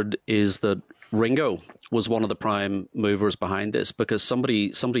heard is that Ringo was one of the prime movers behind this, because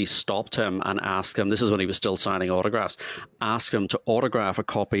somebody stopped him and asked him, this is when he was still signing autographs, asked him to autograph a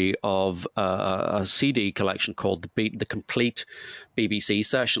copy of a CD collection called the Complete BBC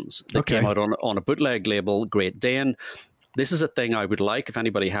Sessions that came out on a bootleg label, Great Dane. This is a thing I would like, if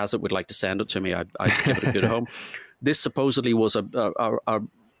anybody has it, would like to send it to me, I'd give it a good home. This supposedly was a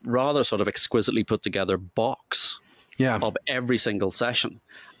rather sort of exquisitely put together box of every single session.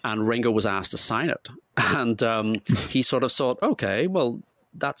 And Ringo was asked to sign it. And he sort of thought, okay, well,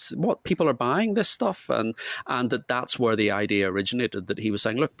 that's what people are buying, this stuff. And that's where the idea originated, that he was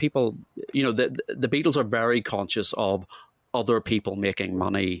saying, look, people, the Beatles are very conscious of other people making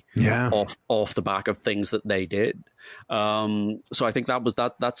money off the back of things that they did. So I think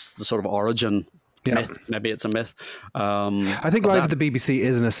that's the sort of origin myth. Maybe it's a myth. I think Live at the BBC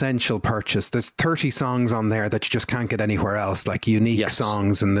is an essential purchase. There's 30 songs on there that you just can't get anywhere else, like unique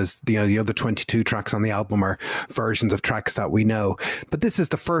songs, and there's the other 22 tracks on the album are versions of tracks that we know. But this is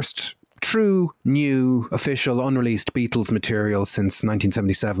the first true, new, official, unreleased Beatles material since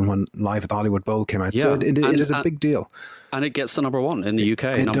 1977 when Live at the Hollywood Bowl came out. So it is a big deal. And it gets the number one in the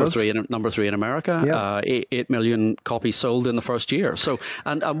UK, number three in America. 8 million copies sold in the first year. So,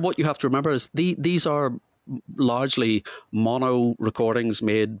 and what you have to remember is these are largely mono recordings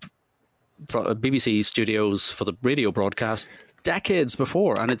made for BBC studios for the radio broadcast decades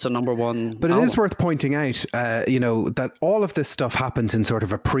before, and it's a number one But album. It is worth pointing out, that all of this stuff happens in sort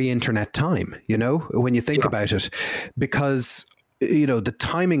of a pre-internet time, when you think about it, because, the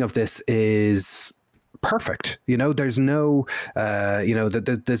timing of this is perfect. There's no,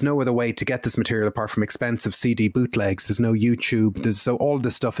 there's no other way to get this material apart from expensive CD bootlegs. There's no YouTube. So all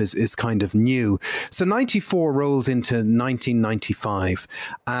this stuff is kind of new. So 94 rolls into 1995,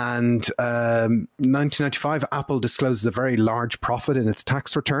 and 1995, Apple discloses a very large profit in its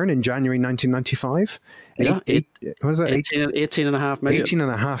tax return in January 1995. Yeah, 18.5 million.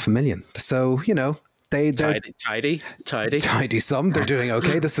 18.5 million. So, They tidy some. They're doing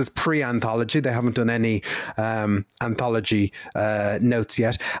okay. This is pre-anthology. They haven't done any anthology notes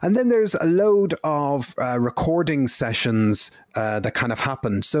yet. And then there's a load of recording sessions that kind of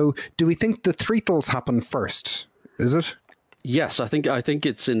happen. So do we think the Threetles happen first? Is it? Yes, I think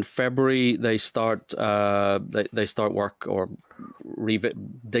it's in February they start they start work or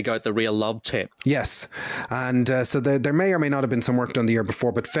dig out the Real Love tape. Yes, and so there may or may not have been some work done the year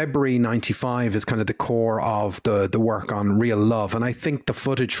before, but February 95 is kind of the core of the work on Real Love, and I think the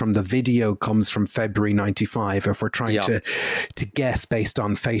footage from the video comes from February 95. If we're trying to guess based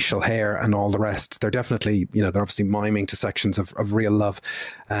on facial hair and all the rest, they're definitely they're obviously miming to sections of Real Love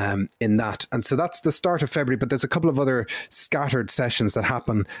in that, and so that's the start of February. But there's a couple of other scattered sessions that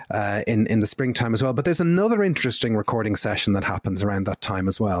happen in the springtime as well. But there's another interesting recording session that happens around that time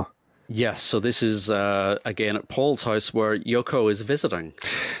as well. Yes, so this is again at Paul's house where Yoko is visiting.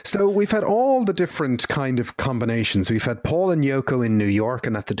 So we've had all the different kind of combinations. We've had Paul and Yoko in New York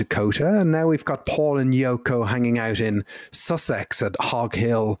and at the Dakota, and now we've got Paul and Yoko hanging out in Sussex at Hog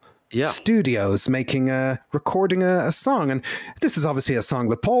Hill Studios, recording a song. And this is obviously a song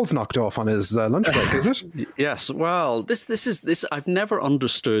that Paul's knocked off on his lunch break, is it? Yes. Well, this is I've never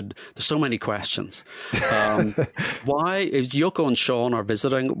understood. There's so many questions. Why is Yoko and Sean are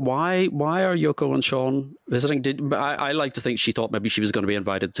visiting? Why are Yoko and Sean visiting? I like to think she thought maybe she was going to be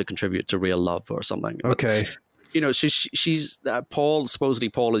invited to contribute to Real Love or something. Okay. But, she's Paul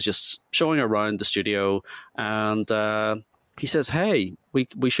is just showing her around the studio, and he says, "Hey,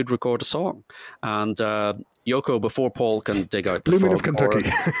 we should record a song." And Yoko, before Paul can dig out the Blooming of Kentucky,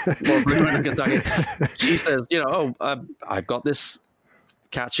 she says, "I've got this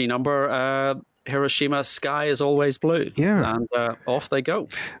catchy number. Hiroshima, Sky is Always Blue. Yeah. And off they go.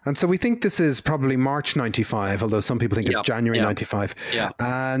 And so we think this is probably March 95, although some people think it's January 95. Yeah.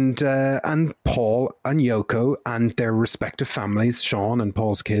 And Paul and Yoko and their respective families, Sean and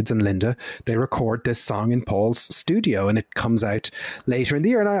Paul's kids and Linda, they record this song in Paul's studio, and it comes out later in the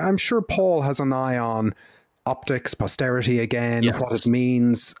year. And I'm sure Paul has an eye on optics, posterity again, what it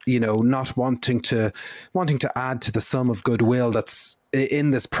means, not wanting to add to the sum of goodwill that's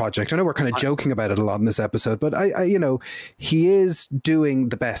in this project. I know we're kind of joking about it a lot in this episode, but I he is doing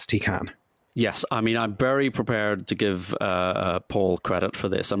the best he can. Yes, I mean, I'm very prepared to give Paul credit for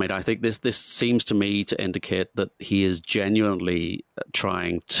this. I mean, I think this seems to me to indicate that he is genuinely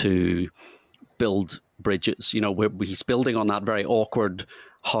trying to build bridges. He's building on that very awkward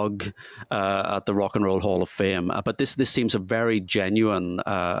hug at the Rock and Roll Hall of Fame. But this seems a very genuine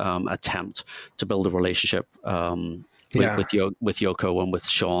attempt to build a relationship with Yoko and with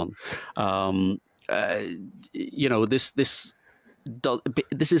Sean.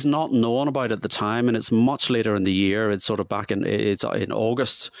 This is not known about at the time, and it's much later in the year. It's sort of it's in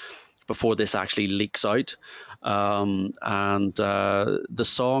August before this actually leaks out. And the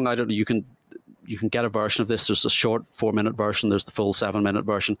song, I don't know, you can get a version of this. There's a short 4-minute version. There's the full 7-minute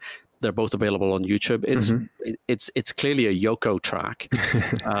version. They're both available on YouTube. It's clearly a Yoko track.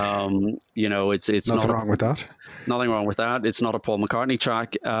 It's nothing wrong with that. Nothing wrong with that. It's not a Paul McCartney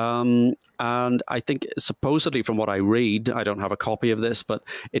track. And I think supposedly from what I read, I don't have a copy of this, but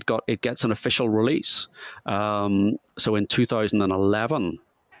it gets an official release. So in 2011.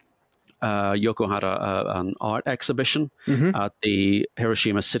 Yoko had an art exhibition at the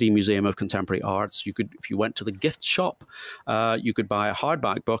Hiroshima City Museum of Contemporary Arts. If you went to the gift shop, you could buy a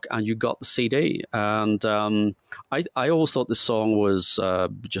hardback book, and you got the CD. And I always thought this song was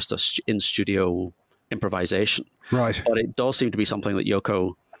just a in-studio improvisation, right? But it does seem to be something that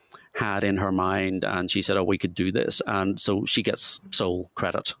Yoko had in her mind, and she said, "Oh, we could do this," and so she gets sole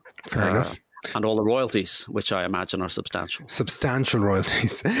credit. Fair enough. And all the royalties, which I imagine are substantial. Substantial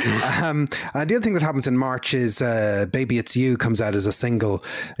royalties. And the other thing that happens in March is Baby It's You comes out as a single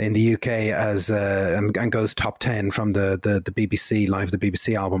in the UK and goes top 10 from the BBC, Live the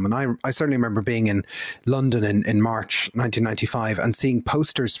BBC album. And I certainly remember being in London in March 1995 and seeing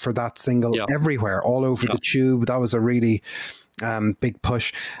posters for that single everywhere, all over the tube. That was a really big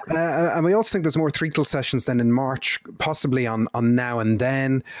push. And we also think there's more treacle sessions then in March, possibly on Now and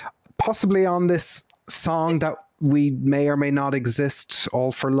Then. Possibly on this song that we may or may not exist,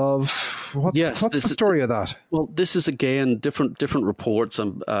 All for Love. What's the story of that? Well, this is again different reports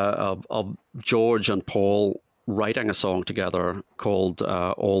of George and Paul writing a song together called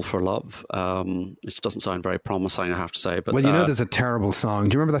All for Love. It doesn't sound very promising, I have to say. But there's a terrible song.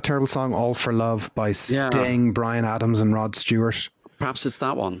 Do you remember that terrible song, All for Love, by Sting, Bryan Adams, and Rod Stewart? Perhaps it's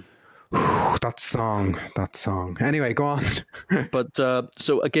that one. That song. Anyway, go on. But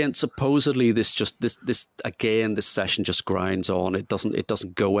so again, supposedly this session just grinds on. It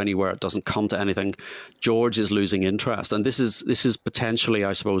doesn't go anywhere. It doesn't come to anything. George is losing interest, and this is potentially,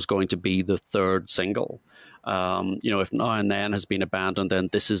 I suppose, going to be the third single. If Now and Then has been abandoned, then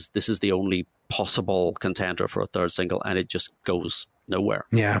this is the only possible contender for a third single, and it just goes nowhere.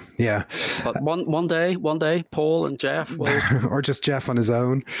 Yeah. But one day, Paul and Jeff will, or just Jeff on his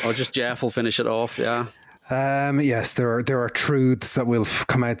own, or just Jeff will finish it off. Yeah. Yes, there are truths that will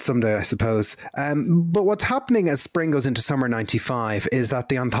come out someday, I suppose. But what's happening as spring goes into summer 95 is that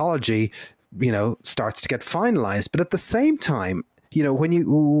the anthology, starts to get finalized. But at the same time,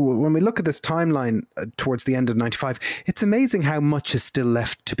 when we look at this timeline towards the end of 95, it's amazing how much is still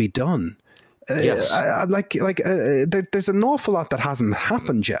left to be done. Yes. There's an awful lot that hasn't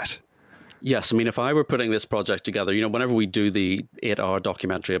happened yet. Yes, I mean, if I were putting this project together, whenever we do the 8-hour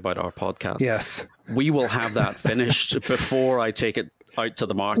documentary about our podcast, yes, we will have that finished before I take it out to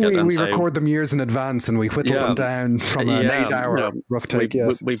the market. We record them years in advance and we whittle them down from an 8-hour rough take.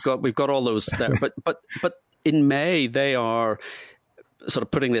 We've got all those there, but in May they are sort of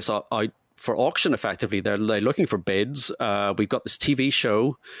putting this out for auction. Effectively, they're looking for bids. We've got this TV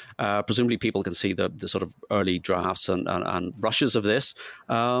show. Presumably, people can see the sort of early drafts and rushes of this.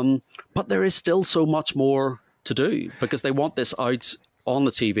 But there is still so much more to do because they want this out on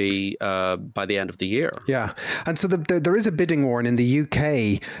the TV by the end of the year. Yeah, and so there is a bidding war, and in the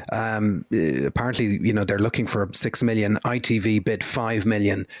UK, apparently, they're looking for 6 million. ITV bid 5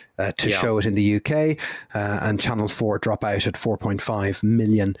 million to show it in the UK, and Channel 4 drop out at 4.5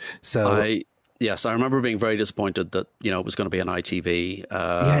 million. So Yes, I remember being very disappointed that it was going to be an ITV.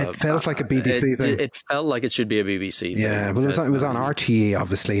 Yeah, it felt like a BBC thing. It felt like it should be a BBC thing. Yeah, well, it was on RTE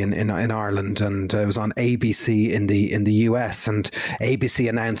obviously in Ireland, and it was on ABC in the US. And ABC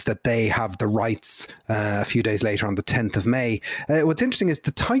announced that they have the rights a few days later on the 10th of May. What's interesting is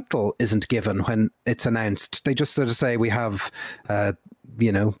the title isn't given when it's announced. They just sort of say we have.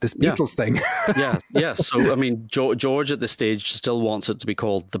 This Beatles thing. Yes. So, I mean, George at this stage still wants it to be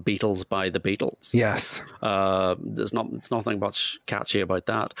called The Beatles by the Beatles. Yes. It's nothing much catchy about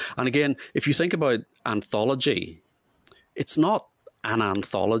that. And again, if you think about anthology, it's not an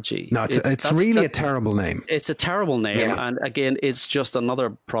anthology. No, it's really a terrible name. It's a terrible name. Yeah. And again, it's just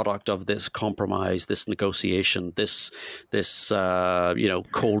another product of this compromise, this negotiation, this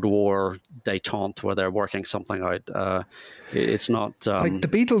Cold War détente where they're working something out. It's not... like The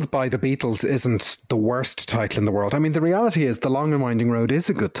Beatles by the Beatles isn't the worst title in the world. I mean, the reality is The Long and Winding Road is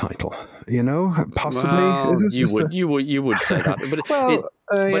a good title, possibly. Well, you would say that. But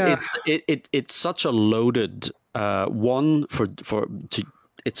it's such a loaded... one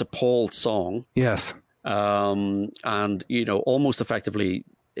it's a Paul song. Yes. And almost effectively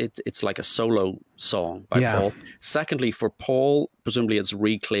it's like a solo song by Paul. Secondly, for Paul, presumably it's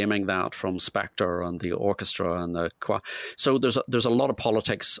reclaiming that from Spector and the orchestra and the choir. So there's a lot of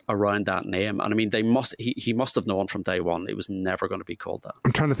politics around that name. And I mean, he must have known from day one it was never going to be called that.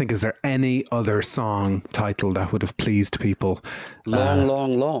 I'm trying to think, is there any other song title that would have pleased people?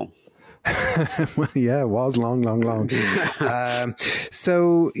 Long. Well, yeah, it was long.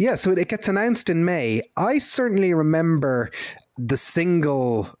 So it gets announced in May. I certainly remember the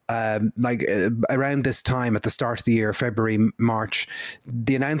single, around this time at the start of the year, February, March,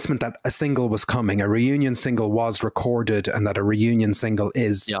 the announcement that a single was coming, a reunion single was recorded, and that a reunion single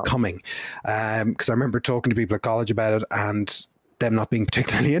is coming. Because I remember talking to people at college about it, and them not being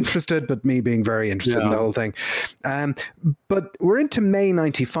particularly interested, but me being very interested in the whole thing. But we're into May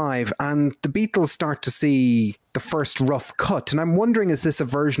 95, and the Beatles start to see the first rough cut. And I'm wondering, is this a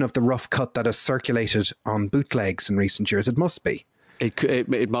version of the rough cut that has circulated on bootlegs in recent years? It must be.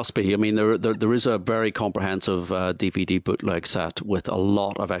 It must be. I mean, there is a very comprehensive DVD bootleg set with a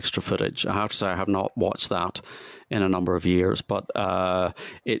lot of extra footage. I have to say, I have not watched that in a number of years, but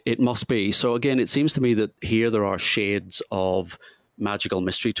it must be. So again, it seems to me that here there are shades of Magical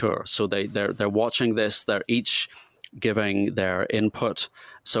Mystery Tour. So they're watching this. They're each giving their input.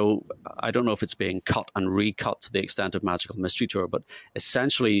 So I don't know if it's being cut and recut to the extent of Magical Mystery Tour, but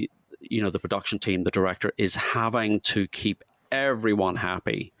essentially, the production team, the director, is having to keep everyone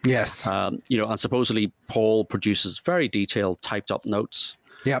happy. Yes. And supposedly Paul produces very detailed typed up notes.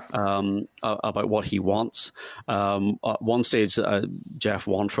 Yep. About what he wants. At one stage, Jeff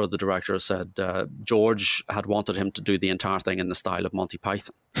Wanford, the director, said George had wanted him to do the entire thing in the style of Monty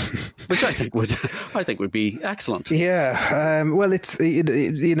Python, which I think would be excellent. Yeah. Well, it's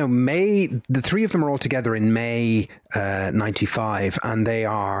May. The three of them are all together in May 95, and they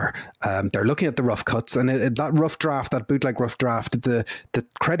are they're looking at the rough cuts, and that rough draft, that bootleg rough draft, the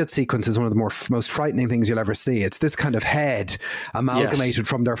credit sequence is one of the most frightening things you'll ever see. It's this kind of head amalgamated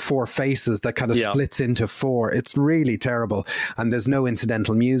from their four faces that kind of splits into four. It's really terrible, and there's no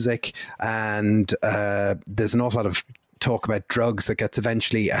incidental music, and there's an awful lot of talk about drugs that gets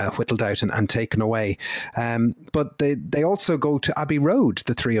eventually whittled out and taken away. But they also go to Abbey Road,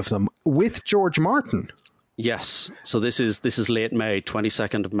 the three of them, with George Martin. Yes. So this is late May,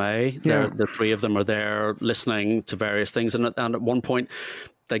 22nd of May. Yeah. The three of them are there listening to various things. And at one point,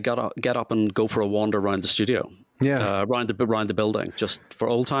 they get up and go for a wander around the studio. Yeah, around the building, just for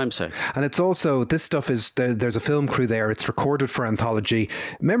old time's sake. And it's also, this stuff is, there's a film crew there. It's recorded for Anthology.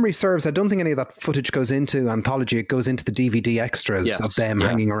 Memory serves, I don't think any of that footage goes into Anthology. It goes into the DVD extras of them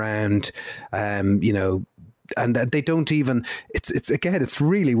hanging around, and they don't even, it's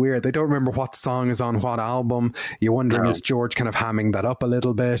really weird. They don't remember what song is on what album. You're wondering, is George kind of hamming that up a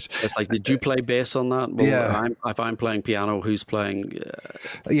little bit? It's like, did you play bass on that? Well, if I'm playing piano, who's playing?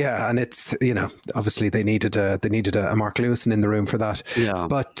 Yeah, and it's, obviously they needed a Mark Lewison in the room for that. Yeah.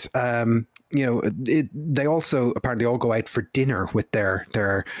 But, they also apparently all go out for dinner with their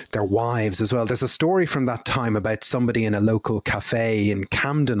wives as well. There's a story from that time about somebody in a local cafe in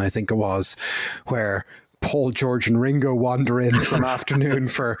Camden, I think it was, where Paul, George and Ringo wander in some afternoon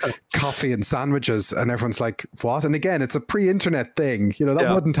for coffee and sandwiches, and everyone's like, what? And again, it's a pre-internet thing.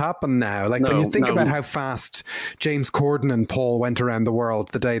 That wouldn't happen now. Like, when you think about how fast James Corden and Paul went around the world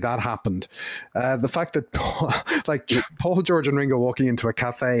the day that happened, the fact that Paul, George and Ringo walking into a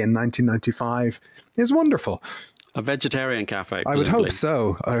cafe in 1995 is wonderful. A vegetarian cafe. I would hope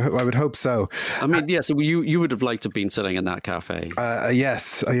so. I would hope so. I mean, yes, you would have liked to have been sitting in that cafe.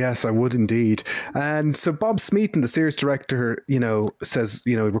 Yes, I would indeed. And so Bob Smeaton, the series director, says,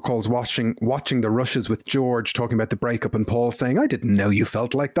 recalls watching the rushes with George talking about the breakup, and Paul saying, "I didn't know you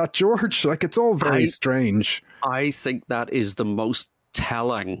felt like that, George." Like, it's all very strange. I think that is the most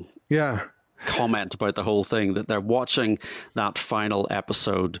telling. Yeah. Comment about the whole thing, that they're watching that final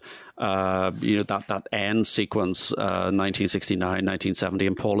episode, that end sequence, 1969, 1970,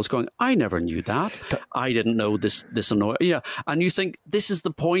 and Paul is going, "I never knew that. I didn't know this annoying." Yeah, and you think, this is the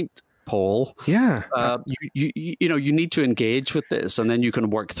point, Paul. Yeah. You need to engage with this, and then you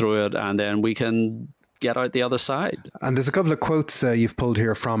can work through it, and then we can get out the other side. And there's a couple of quotes you've pulled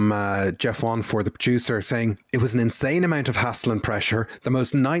here from Jeff Wanfor, the producer, saying, "It was an insane amount of hassle and pressure, the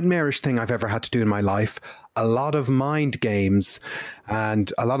most nightmarish thing I've ever had to do in my life, a lot of mind games,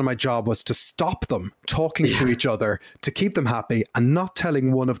 and a lot of my job was to stop them talking to each other, to keep them happy, and not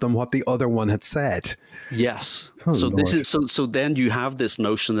telling one of them what the other one had said." Yes. Oh, so Lord. this is so then you have this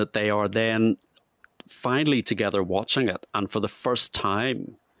notion that they are then finally together watching it, and for the first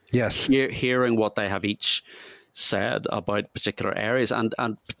time, yes, hearing what they have each said about particular areas, and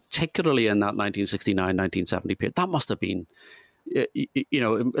particularly in that 1969, 1970 period, that must have been,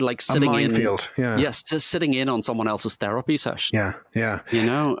 like sitting a minefield. Yes, just sitting in on someone else's therapy session. Yeah.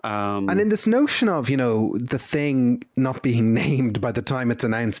 And in this notion of, the thing not being named by the time it's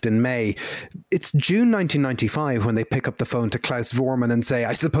announced in May, it's June 1995 when they pick up the phone to Klaus Vormann and say,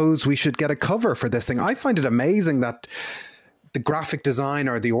 "I suppose we should get a cover for this thing." I find it amazing that the graphic design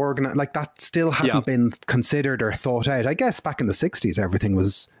or the like that still hadn't been considered or thought out. I guess back in the 60s, everything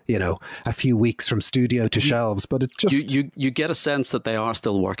was, a few weeks from studio to shelves, but it just... You get a sense that they are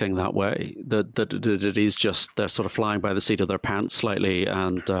still working that way, that it is just, they're sort of flying by the seat of their pants slightly,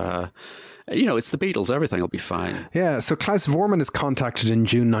 and... it's the Beatles. Everything will be fine. Yeah. So Klaus Vormann is contacted in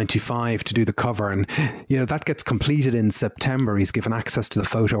June 95 to do the cover. And, that gets completed in September. He's given access to the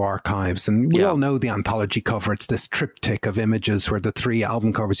photo archives. And we all know the anthology cover. It's this triptych of images where the 3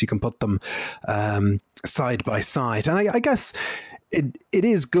 album covers, you can put them side by side. And I guess... It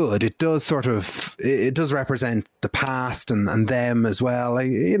is good. It does it does represent the past and them as well.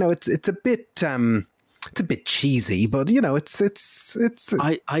 It's a bit cheesy, but it's.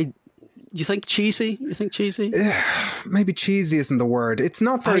 You think cheesy? Maybe cheesy isn't the word. It's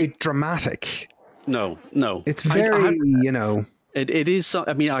not very dramatic. No. It's very, It is.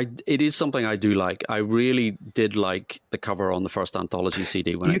 I mean, it is something I do like. I really did like the cover on the first anthology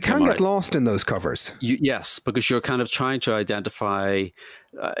CD. When you can get lost in those covers. Yes, because you're kind of trying to identify.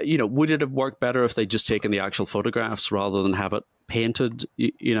 Would it have worked better if they'd just taken the actual photographs rather than have it painted?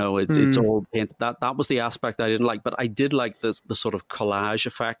 It's all painted. That was the aspect I didn't like, but I did like the sort of collage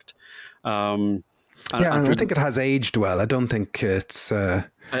effect. And I think it has aged well. I don't think it's...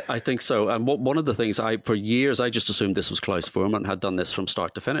 I think so. And one of the things for years, I just assumed this was Klaus Vormann had done this from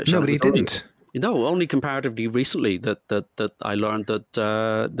start to finish. No, but he didn't. Only comparatively recently that I learned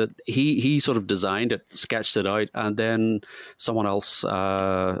that he sort of designed it, sketched it out, and then someone else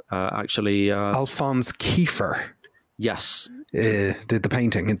actually... Alphonse Kiefer. Yes. Did the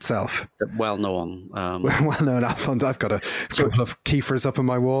painting itself. Well-known. Well-known Alphonse. I've got a couple of Kiefers up on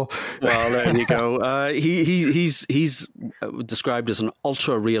my wall. Well, there you go. He's described as an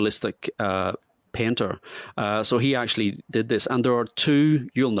ultra-realistic painter. So he actually did this. And there are 2,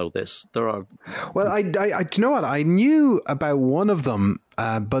 you'll know this. There are... Well, I do you know what? I knew about one of them,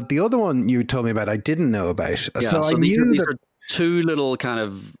 but the other one you told me about, I didn't know about. Yeah, so I knew these are 2 little kind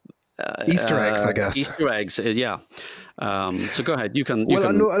of... Easter eggs, I guess. Easter eggs, yeah. So go ahead.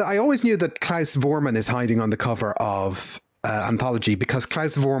 I always knew that Klaus Vormann is hiding on the cover of Anthology because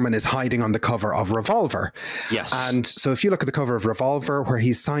Klaus Vormann is hiding on the cover of Revolver. Yes. And so if you look at the cover of Revolver where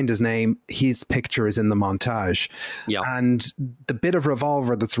he's signed his name, his picture is in the montage. Yeah. And the bit of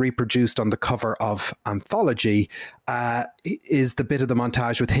Revolver that's reproduced on the cover of Anthology is the bit of the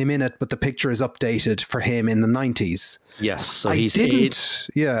montage with him in it, but the picture is updated for him in the 90s. Yes. So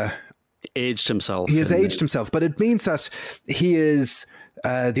aged himself. He has aged himself, but it means that he is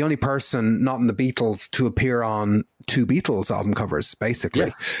the only person not in the Beatles to appear on 2 Beatles album covers,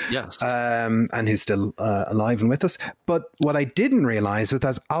 basically. Yes. And who's still alive and with us. But what I didn't realize was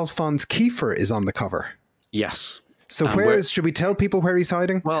that Alphonse Kiefer is on the cover. Yes. So should we tell people where he's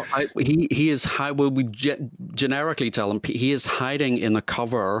hiding? Well, he is generically tell him he is hiding in the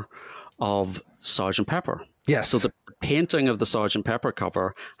cover of Sgt. Pepper. Yes. So the painting of the Sgt. Pepper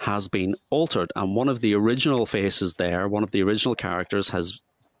cover has been altered, and one of the original faces there, one of the original characters, has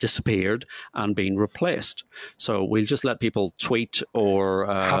disappeared and been replaced. So we'll just let people tweet or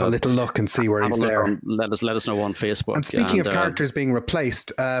have a little look and see where he's there. Let us know on Facebook. And speaking of characters being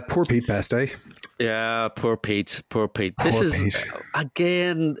replaced, poor Pete Best, eh? Yeah, poor Pete. This is, Pete.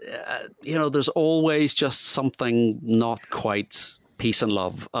 Again, there's always just something not quite peace and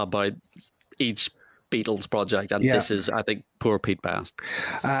love about each Beatles project, and this is, I think, poor Pete Best.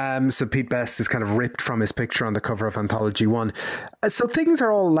 So Pete Best is kind of ripped from his picture on the cover of Anthology 1. So things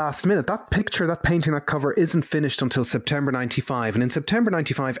are all last minute. That picture, that painting, that cover isn't finished until September 95. And in September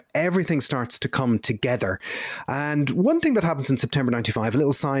 95, everything starts to come together. And one thing that happens in September 95, a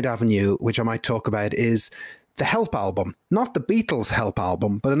little side avenue, which I might talk about, is the Help album, not the Beatles' Help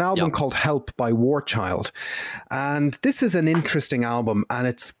album, but an album called Help by War Child. And this is an interesting album, and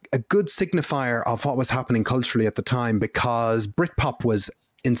it's a good signifier of what was happening culturally at the time, because Britpop was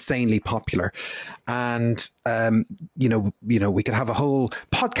insanely popular. And, we could have a whole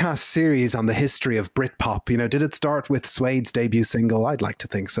podcast series on the history of Britpop. Did it start with Suede's debut single? I'd like to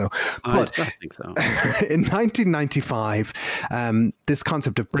think so. But I think so. In 1995, this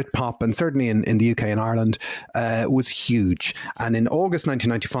concept of Britpop, and certainly in the UK and Ireland, was huge. And in August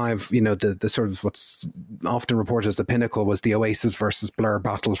 1995, the sort of what's often reported as the pinnacle was the Oasis versus Blur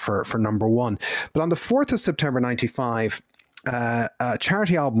battle for number one. But on the 4th of September 95, a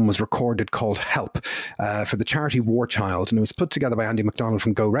charity album was recorded called Help for the charity War Child, and it was put together by Andy MacDonald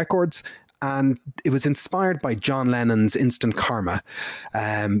from Go Records. And it was inspired by John Lennon's Instant Karma,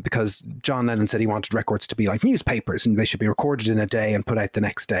 because John Lennon said he wanted records to be like newspapers, and they should be recorded in a day and put out the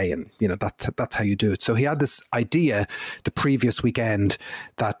next day. And, that's how you do it. So he had this idea the previous weekend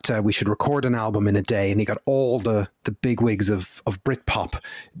that we should record an album in a day. And he got all the bigwigs of Britpop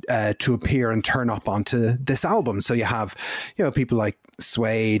to appear and turn up onto this album. So you have, people like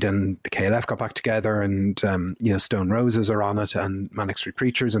Suede and the KLF got back together, and Stone Roses are on it, and Manic Street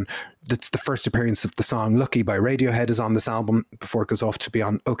Preachers, and it's the first appearance of the song Lucky by Radiohead is on this album before it goes off to be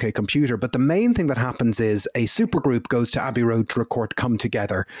on OK Computer. But the main thing that happens is a supergroup goes to Abbey Road to record Come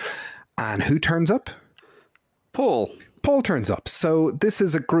Together, and who turns up? Paul turns up. So this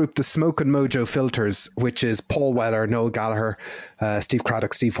is a group, the Smoke and Mojo Filters, which is Paul Weller, Noel Gallagher, Steve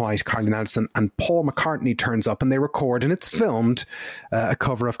Craddock, Steve White, Carly Nelson, and Paul McCartney turns up, and they record, and it's filmed a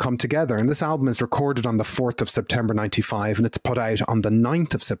cover of Come Together. And this album is recorded on the 4th of September 95, and it's put out on the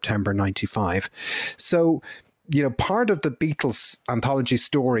 9th of September 95. So, part of the Beatles anthology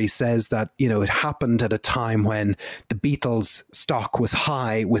story says that, it happened at a time when the Beatles stock was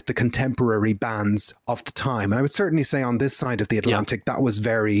high with the contemporary bands of the time. And I would certainly say on this side of the Atlantic, that was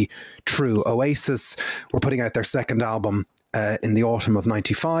very true. Oasis were putting out their second album in the autumn of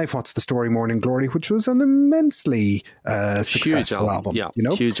 95, What's the Story, Morning Glory, which was an immensely successful album. Yeah,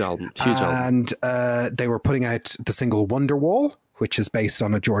 huge album. And they were putting out the single Wonderwall, which is based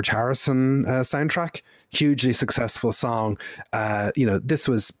on a George Harrison soundtrack. Hugely successful song. This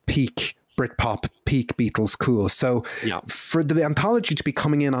was peak Britpop, peak Beatles cool. So for the anthology to be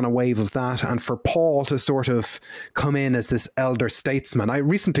coming in on a wave of that, and for Paul to sort of come in as this elder statesman, I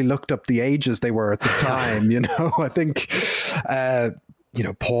recently looked up the ages they were at the time. I think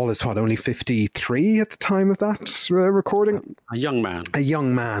Paul is only 53 at the time of that recording. A young man.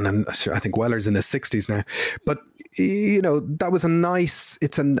 And I think Weller's in his 60s now. But that was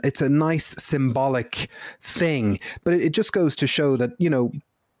it's a nice symbolic thing. But it just goes to show that,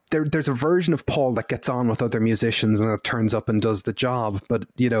 there's a version of Paul that gets on with other musicians and that turns up and does the job. But,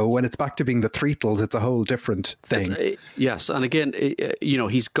 when it's back to being the Treatles, it's a whole different thing. Yes. And again,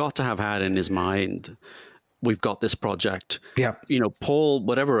 he's got to have had in his mind, we've got this project. Yeah. Paul,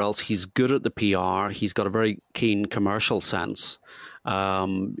 whatever else, he's good at the PR. He's got a very keen commercial sense.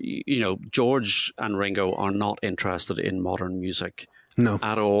 George and Ringo are not interested in modern music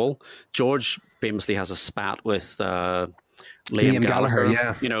at all. George famously has a spat with Liam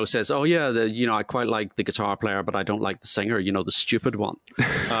Gallagher, says, "Oh yeah, I quite like the guitar player, but I don't like the singer. The stupid one."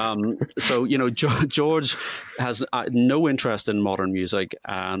 So George has no interest in modern music,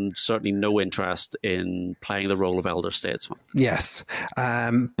 and certainly no interest in playing the role of elder statesman. Yes,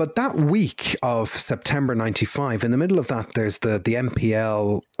 but that week of September 95, in the middle of that, there's the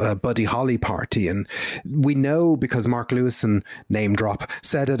MPL Buddy Holly party, and we know because Mark Lewison, name drop,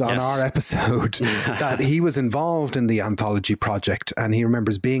 said it on our episode that he was involved in the anthology project, and he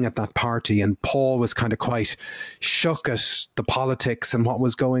remembers being at that party, and Paul was kind of quite shook at the politics and what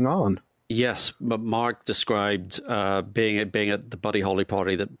was going on. Yes, but Mark described being at the Buddy Holly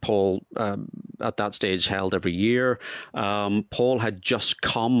party that Paul at that stage held every year. Paul had just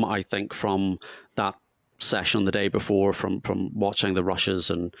come, I think, from that session the day before from watching the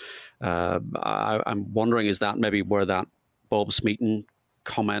Rushes, and I'm wondering, is that maybe where that Bob Smeaton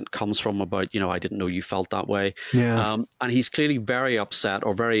comment comes from about, I didn't know you felt that way. Yeah. And he's clearly very upset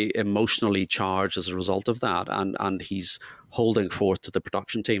or very emotionally charged as a result of that. And he's holding forth to the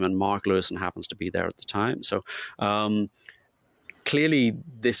production team, and Mark Lewison happens to be there at the time. So clearly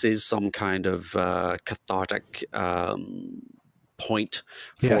this is some kind of cathartic point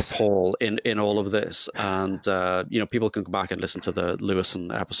for Yes. Paul in all of this. And, people can go back and listen to the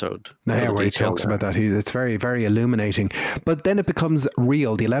Lewison episode. Yeah, where he talks about that. It's very, very illuminating. But then it becomes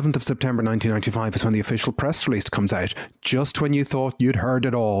real. The 11th of September 1995 is when the official press release comes out. Just when you thought you'd heard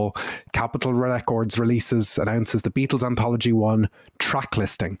it all, Capitol Records announces the Beatles Anthology 1 track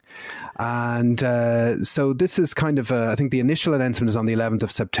listing. And so this is kind of, I think the initial announcement is on the 11th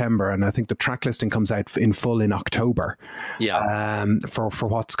of September, and I think the track listing comes out in full in October. Yeah. For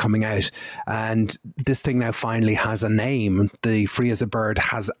what's coming out. And this thing now finally has a name. The Free as a Bird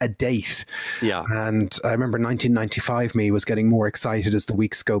has a date. Yeah. And I remember 1995 me was getting more excited as the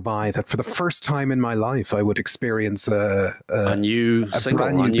weeks go by that for the first time in my life I would experience a new single,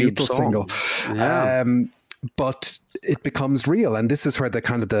 brand new Beatles song. single. Yeah. But it becomes real, and this is where the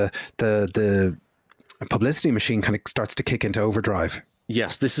kind of the publicity machine kind of starts to kick into overdrive.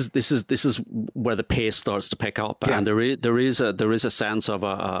 Yes, this is where the pace starts to pick up, and there is a sense of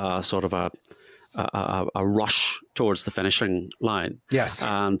a sort of a rush towards the finishing line. Yes,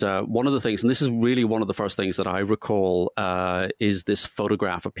 and one of the things, and this is really one of the first things that I recall, is this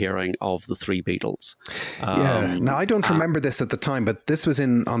photograph appearing of the three Beatles. Now I don't remember this at the time, but this was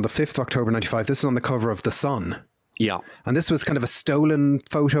on the 5th of October 95. This is on the cover of The Sun. Yeah. And this was kind of a stolen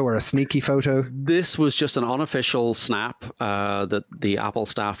photo or a sneaky photo? This was just an unofficial snap that the Apple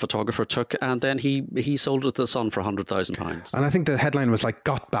staff photographer took, and then he sold it to The Sun for £100,000. And I think the headline was like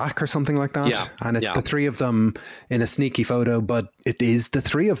 "Got Back" or something like that. Yeah. And it's the three of them in a sneaky photo, but it is the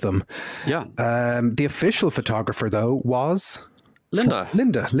three of them. Yeah. The official photographer, though, was... Linda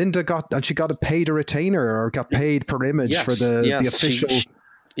she got paid a retainer or got paid per image for the official...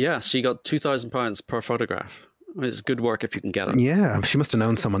 She got £2,000 per photograph. It's good work if you can get it. Yeah, she must have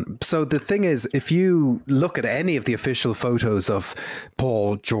known someone. So the thing is, if you look at any of the official photos of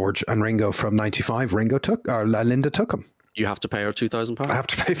Paul, George and Ringo from 95, Linda took them. You have to pay her £2,000. I have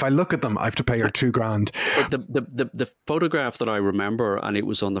to pay. If I look at them, I have to pay her £2,000. But the photograph that I remember, and it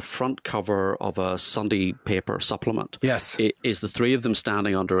was on the front cover of a Sunday paper supplement. Yes, is the three of them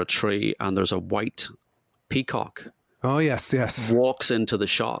standing under a tree, and there's a white peacock. Oh yes. Walks into the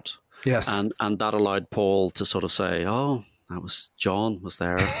shot. Yes. And that allowed Paul to sort of say, oh, that was John was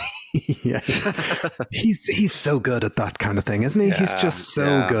there. Yes. He's so good at that kind of thing, isn't he? Yeah, he's just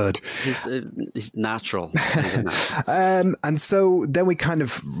so good. He's natural. And so then we kind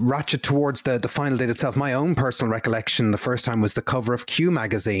of ratchet towards the final date itself. My own personal recollection the first time was the cover of Q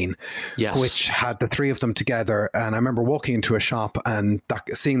magazine, which had the three of them together. And I remember walking into a shop and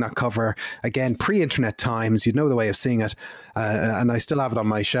seeing that cover again, pre-internet times. You'd know the way of seeing it. And I still have it on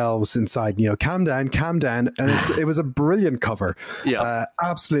my shelves inside, calm down. And it was a brilliant cover. Yeah.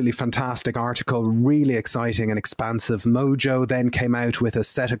 Absolutely fantastic article, really exciting and expansive. Mojo then came out with a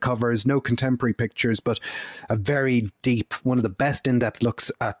set of covers, no contemporary pictures, but a very deep, one of the best in-depth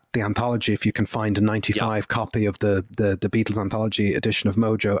looks at the anthology. If you can find a 95 copy of the Beatles Anthology edition of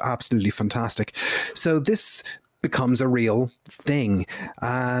Mojo, absolutely fantastic. So this becomes a real thing.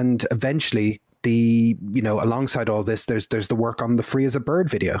 And eventually alongside all this, there's the work on the Free as a Bird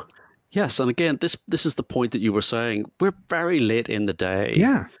video. Yes, and again, this is the point that you were saying. We're very late in the day.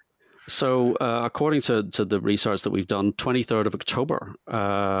 Yeah. So according to the research that we've done, 23rd of October,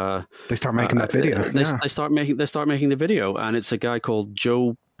 they start making that video. They start making the video, and it's a guy called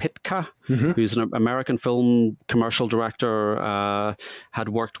Joe Pitka, who's an American film commercial director, had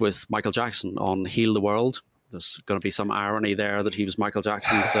worked with Michael Jackson on Heal the World. There's going to be some irony there that he was Michael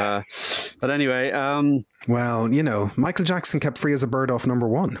Jackson's. But anyway. Well, Michael Jackson kept Free as a Bird off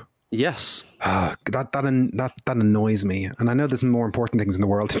 #1. Yes. That annoys me. And I know there's more important things in the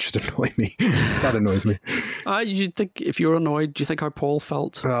world that should annoy me. That annoys me. You think if you're annoyed, do you think how Paul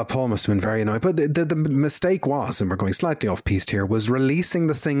felt? Paul must have been very annoyed. But the mistake was, and we're going slightly off piste here, was releasing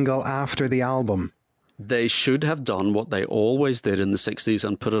the single after the album. They should have done what they always did in the 60s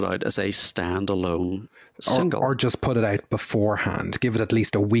and put it out as a standalone single. Or just put it out beforehand. Give it at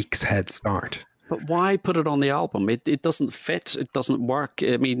least a week's head start. But why put it on the album? It doesn't fit. It doesn't work.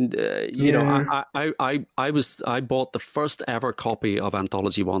 I mean, I bought the first ever copy of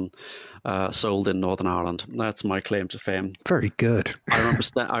Anthology 1 sold in Northern Ireland. That's my claim to fame. Very good.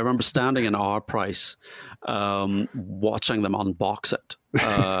 I remember standing in our price, watching them unbox it.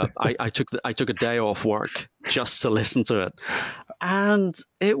 I took a day off work just to listen to it, and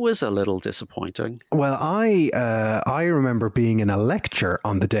it was a little disappointing. Well, I remember being in a lecture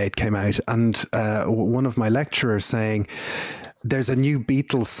on the day it came out, and one of my lecturers saying, "There's a new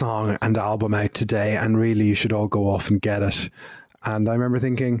Beatles song and album out today, and really you should all go off and get it." And I remember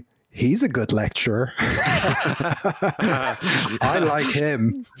thinking, he's a good lecturer. I like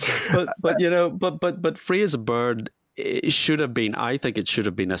him. But Free as a Bird, it should have been, I think it should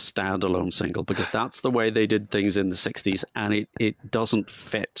have been a standalone single, because that's the way they did things in the 60s, and it doesn't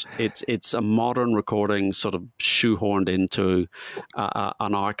fit. It's a modern recording sort of shoehorned into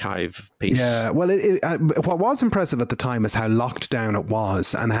an archive piece. Yeah, well, what was impressive at the time is how locked down it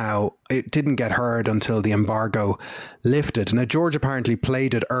was and how it didn't get heard until the embargo lifted. Now, George apparently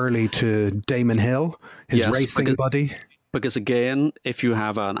played it early to Damon Hill, his racing buddy. Because again, if you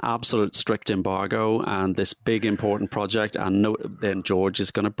have an absolute strict embargo and this big important project, then George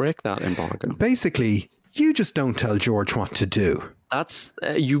is going to break that embargo. Basically, you just don't tell George what to do. That's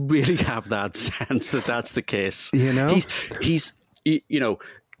you really have that sense that that's the case. You know, he's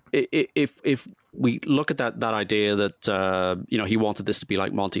if we look at that idea that he wanted this to be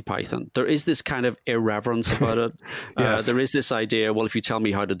like Monty Python, there is this kind of irreverence about it. Yes. There is this idea, well, if you tell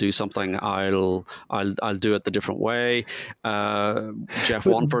me how to do something, I'll do it the different way. Jeff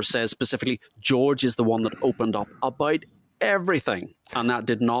Wanford says specifically, George is the one that opened up about everything, and that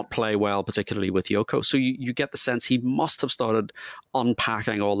did not play well, particularly with Yoko. So you get the sense he must have started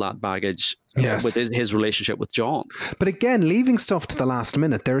unpacking all that baggage with his relationship with John. But again, leaving stuff to the last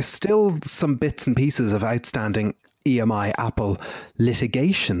minute, there are still some bits and pieces of outstanding EMI Apple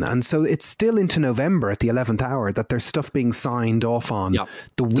litigation, and so it's still into November at the 11th hour that there's stuff being signed off on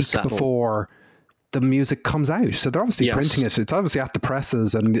the week before the music comes out. So they're obviously printing it. It's obviously at the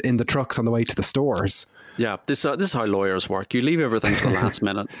presses and in the trucks on the way to the stores. Yeah, this is how lawyers work. You leave everything to the last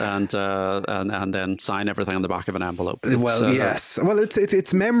minute and then sign everything on the back of an envelope. Yes. Well,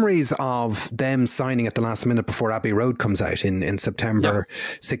 it's memories of them signing at the last minute before Abbey Road comes out in September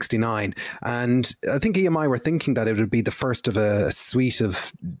 '69, and I think EMI were thinking that it would be the first of a suite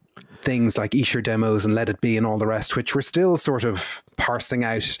of things like Esher demos and Let It Be and all the rest, which we're still sort of parsing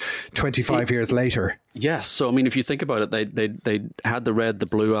out 25 years later. Yes. So, I mean, if you think about it, they had the Red, the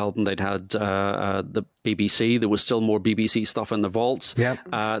Blue album, they'd had the BBC. There was still more BBC stuff in the vaults.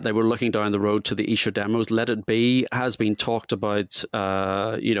 Yep. They were looking down the road to the Esher demos. Let It Be has been talked about,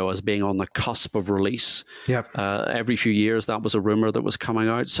 as being on the cusp of release. Yep. Every few years, that was a rumor that was coming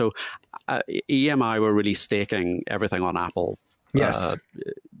out. So EMI were really staking everything on Apple. Yes.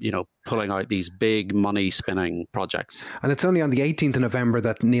 Pulling out these big money spinning projects. And it's only on the 18th of November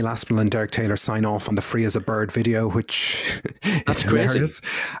that Neil Aspinall and Derek Taylor sign off on the Free as a Bird video, which is hilarious.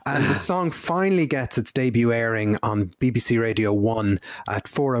 And the song finally gets its debut airing on BBC Radio 1 at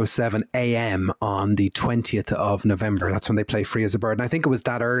 4:07 a.m. on the 20th of November. That's when they play Free as a Bird. And I think it was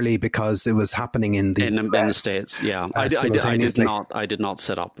that early because it was happening in the States. Yeah. I did not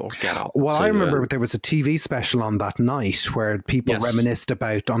sit up or get up. Well, I remember there was a TV special on that night where people reminisced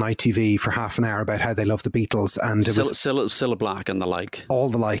about on ITV for half an hour about how they love the Beatles, and it was Cilla Black and the like, all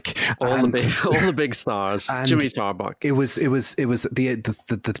the big stars, Jimmy Tarbuck. It was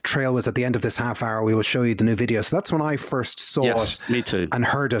the trail was at the end of this half hour. We will show you the new video. So that's when I first saw it. Me too. And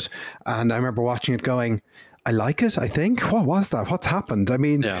heard it, and I remember watching it going, I like it, I think. What was that? What's happened? I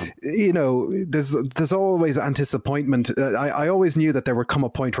mean, there's always disappointment. I always knew that there would come a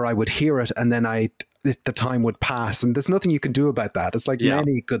point where I would hear it and then the time would pass, and there's nothing you can do about that. It's like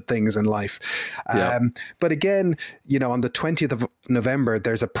many good things in life. But again, on the 20th of November,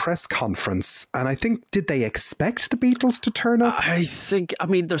 there's a press conference, and I think, did they expect the Beatles to turn up? I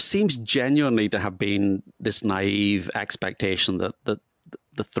mean, there seems genuinely to have been this naive expectation that the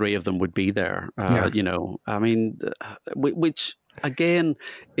three of them would be there. I mean, which again,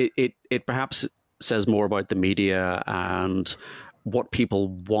 it perhaps says more about the media and what people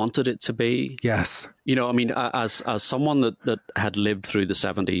wanted it to be. Yes. I mean, as someone that had lived through the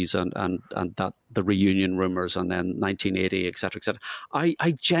 70s and that the reunion rumors and then 1980, et cetera,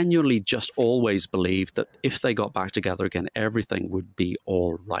 I genuinely just always believed that if they got back together again, everything would be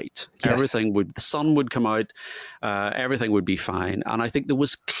all right. Yes. The sun would come out, everything would be fine. And I think there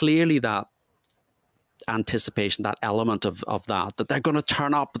was clearly that anticipation, that element of that they're going to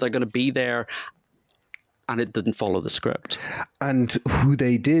turn up, they're going to be there. And it didn't follow the script. And who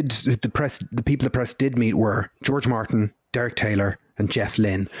they did, the people the press did meet were George Martin, Derek Taylor, and Jeff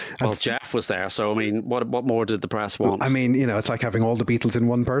Lynne. Well, Jeff was there, so I mean, what more did the press want? I mean, it's like having all the Beatles in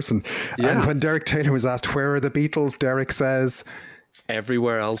one person. Yeah. And when Derek Taylor was asked, where are the Beatles? Derek says,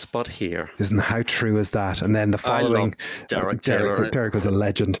 everywhere else but here. How true is that? And then the following, Derek Taylor. Derek was a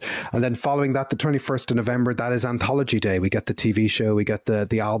legend. And then following that, the 21st of November, that is Anthology Day. We get the TV show, we get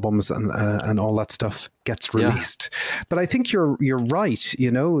the albums, and all that stuff gets released. Yeah. But I think you're right.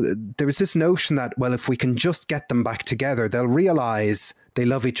 You know, there was this notion that, well, if we can just get them back together, they'll realize they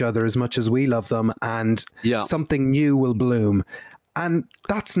love each other as much as we love them, and something new will bloom. And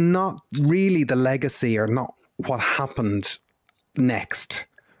that's not really the legacy, or not what happened next.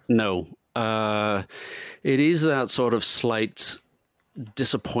 No. It is that sort of slight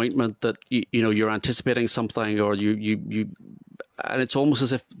disappointment that you're anticipating something, or you and it's almost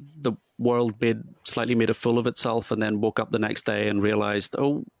as if the world slightly made a fool of itself, and then woke up the next day and realized,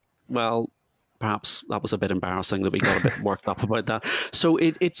 oh, well, perhaps that was a bit embarrassing that we got a bit worked up about that. So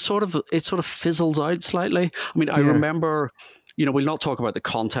it sort of fizzles out slightly. I mean, I remember, we'll not talk about the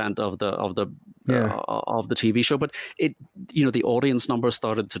content of the TV show, but the audience numbers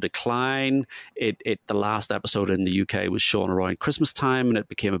started to decline. The last episode in the UK was shown around Christmas time, and it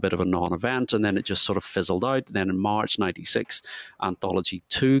became a bit of a non-event, and then it just sort of fizzled out. And then in March '96, Anthology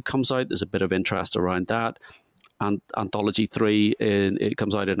 2 comes out. There's a bit of interest around that. And Anthology 3, it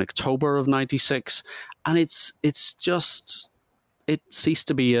comes out in October of '96, and it's just, it ceased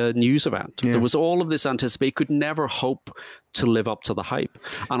to be a news event. Yeah. There was all of this anticipation. It could never hope to live up to the hype.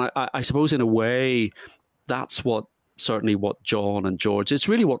 And I suppose in a way, that's certainly what John and George, it's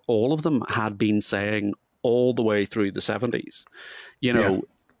really what all of them had been saying all the way through the 70s.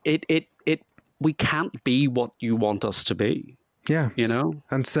 We can't be what you want us to be. Yeah.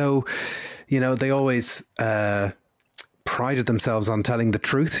 And so, they always prided themselves on telling the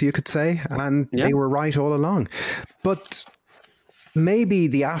truth, you could say, and they were right all along. But maybe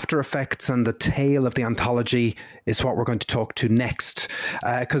the after effects and the tale of the anthology is what we're going to talk to next,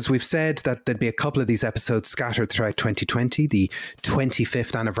 because we've said that there'd be a couple of these episodes scattered throughout 2020, the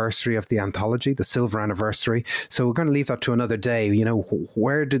 25th anniversary of the anthology, the silver anniversary. So we're going to leave that to another day.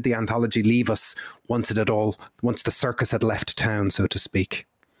 Where did the anthology leave us once the circus had left town, so to speak?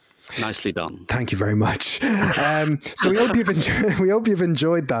 Nicely done. Thank you very much. So we hope you've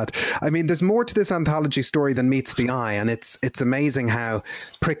enjoyed that. I mean, there's more to this anthology story than meets the eye, and it's amazing how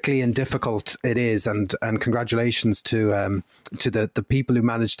prickly and difficult it is. And congratulations to the people who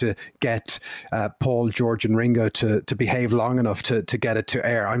managed to get Paul, George, and Ringo to behave long enough to get it to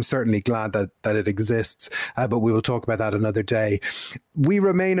air. I'm certainly glad that it exists, but we will talk about that another day. We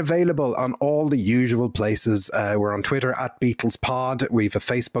remain available on all the usual places. We're on Twitter at Beatles Pod. We've a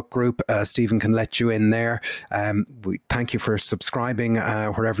Facebook group. Stephen can let you in there. We thank you for subscribing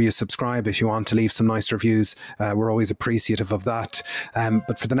wherever you subscribe. If you want to leave some nice reviews, we're always appreciative of that. But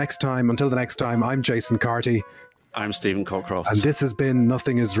until the next time, I'm Jason Carty. I'm Stephen Cockcroft. And this has been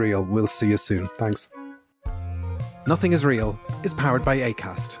Nothing Is Real. We'll see you soon. Thanks. Nothing Is Real is powered by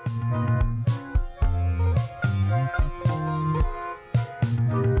Acast.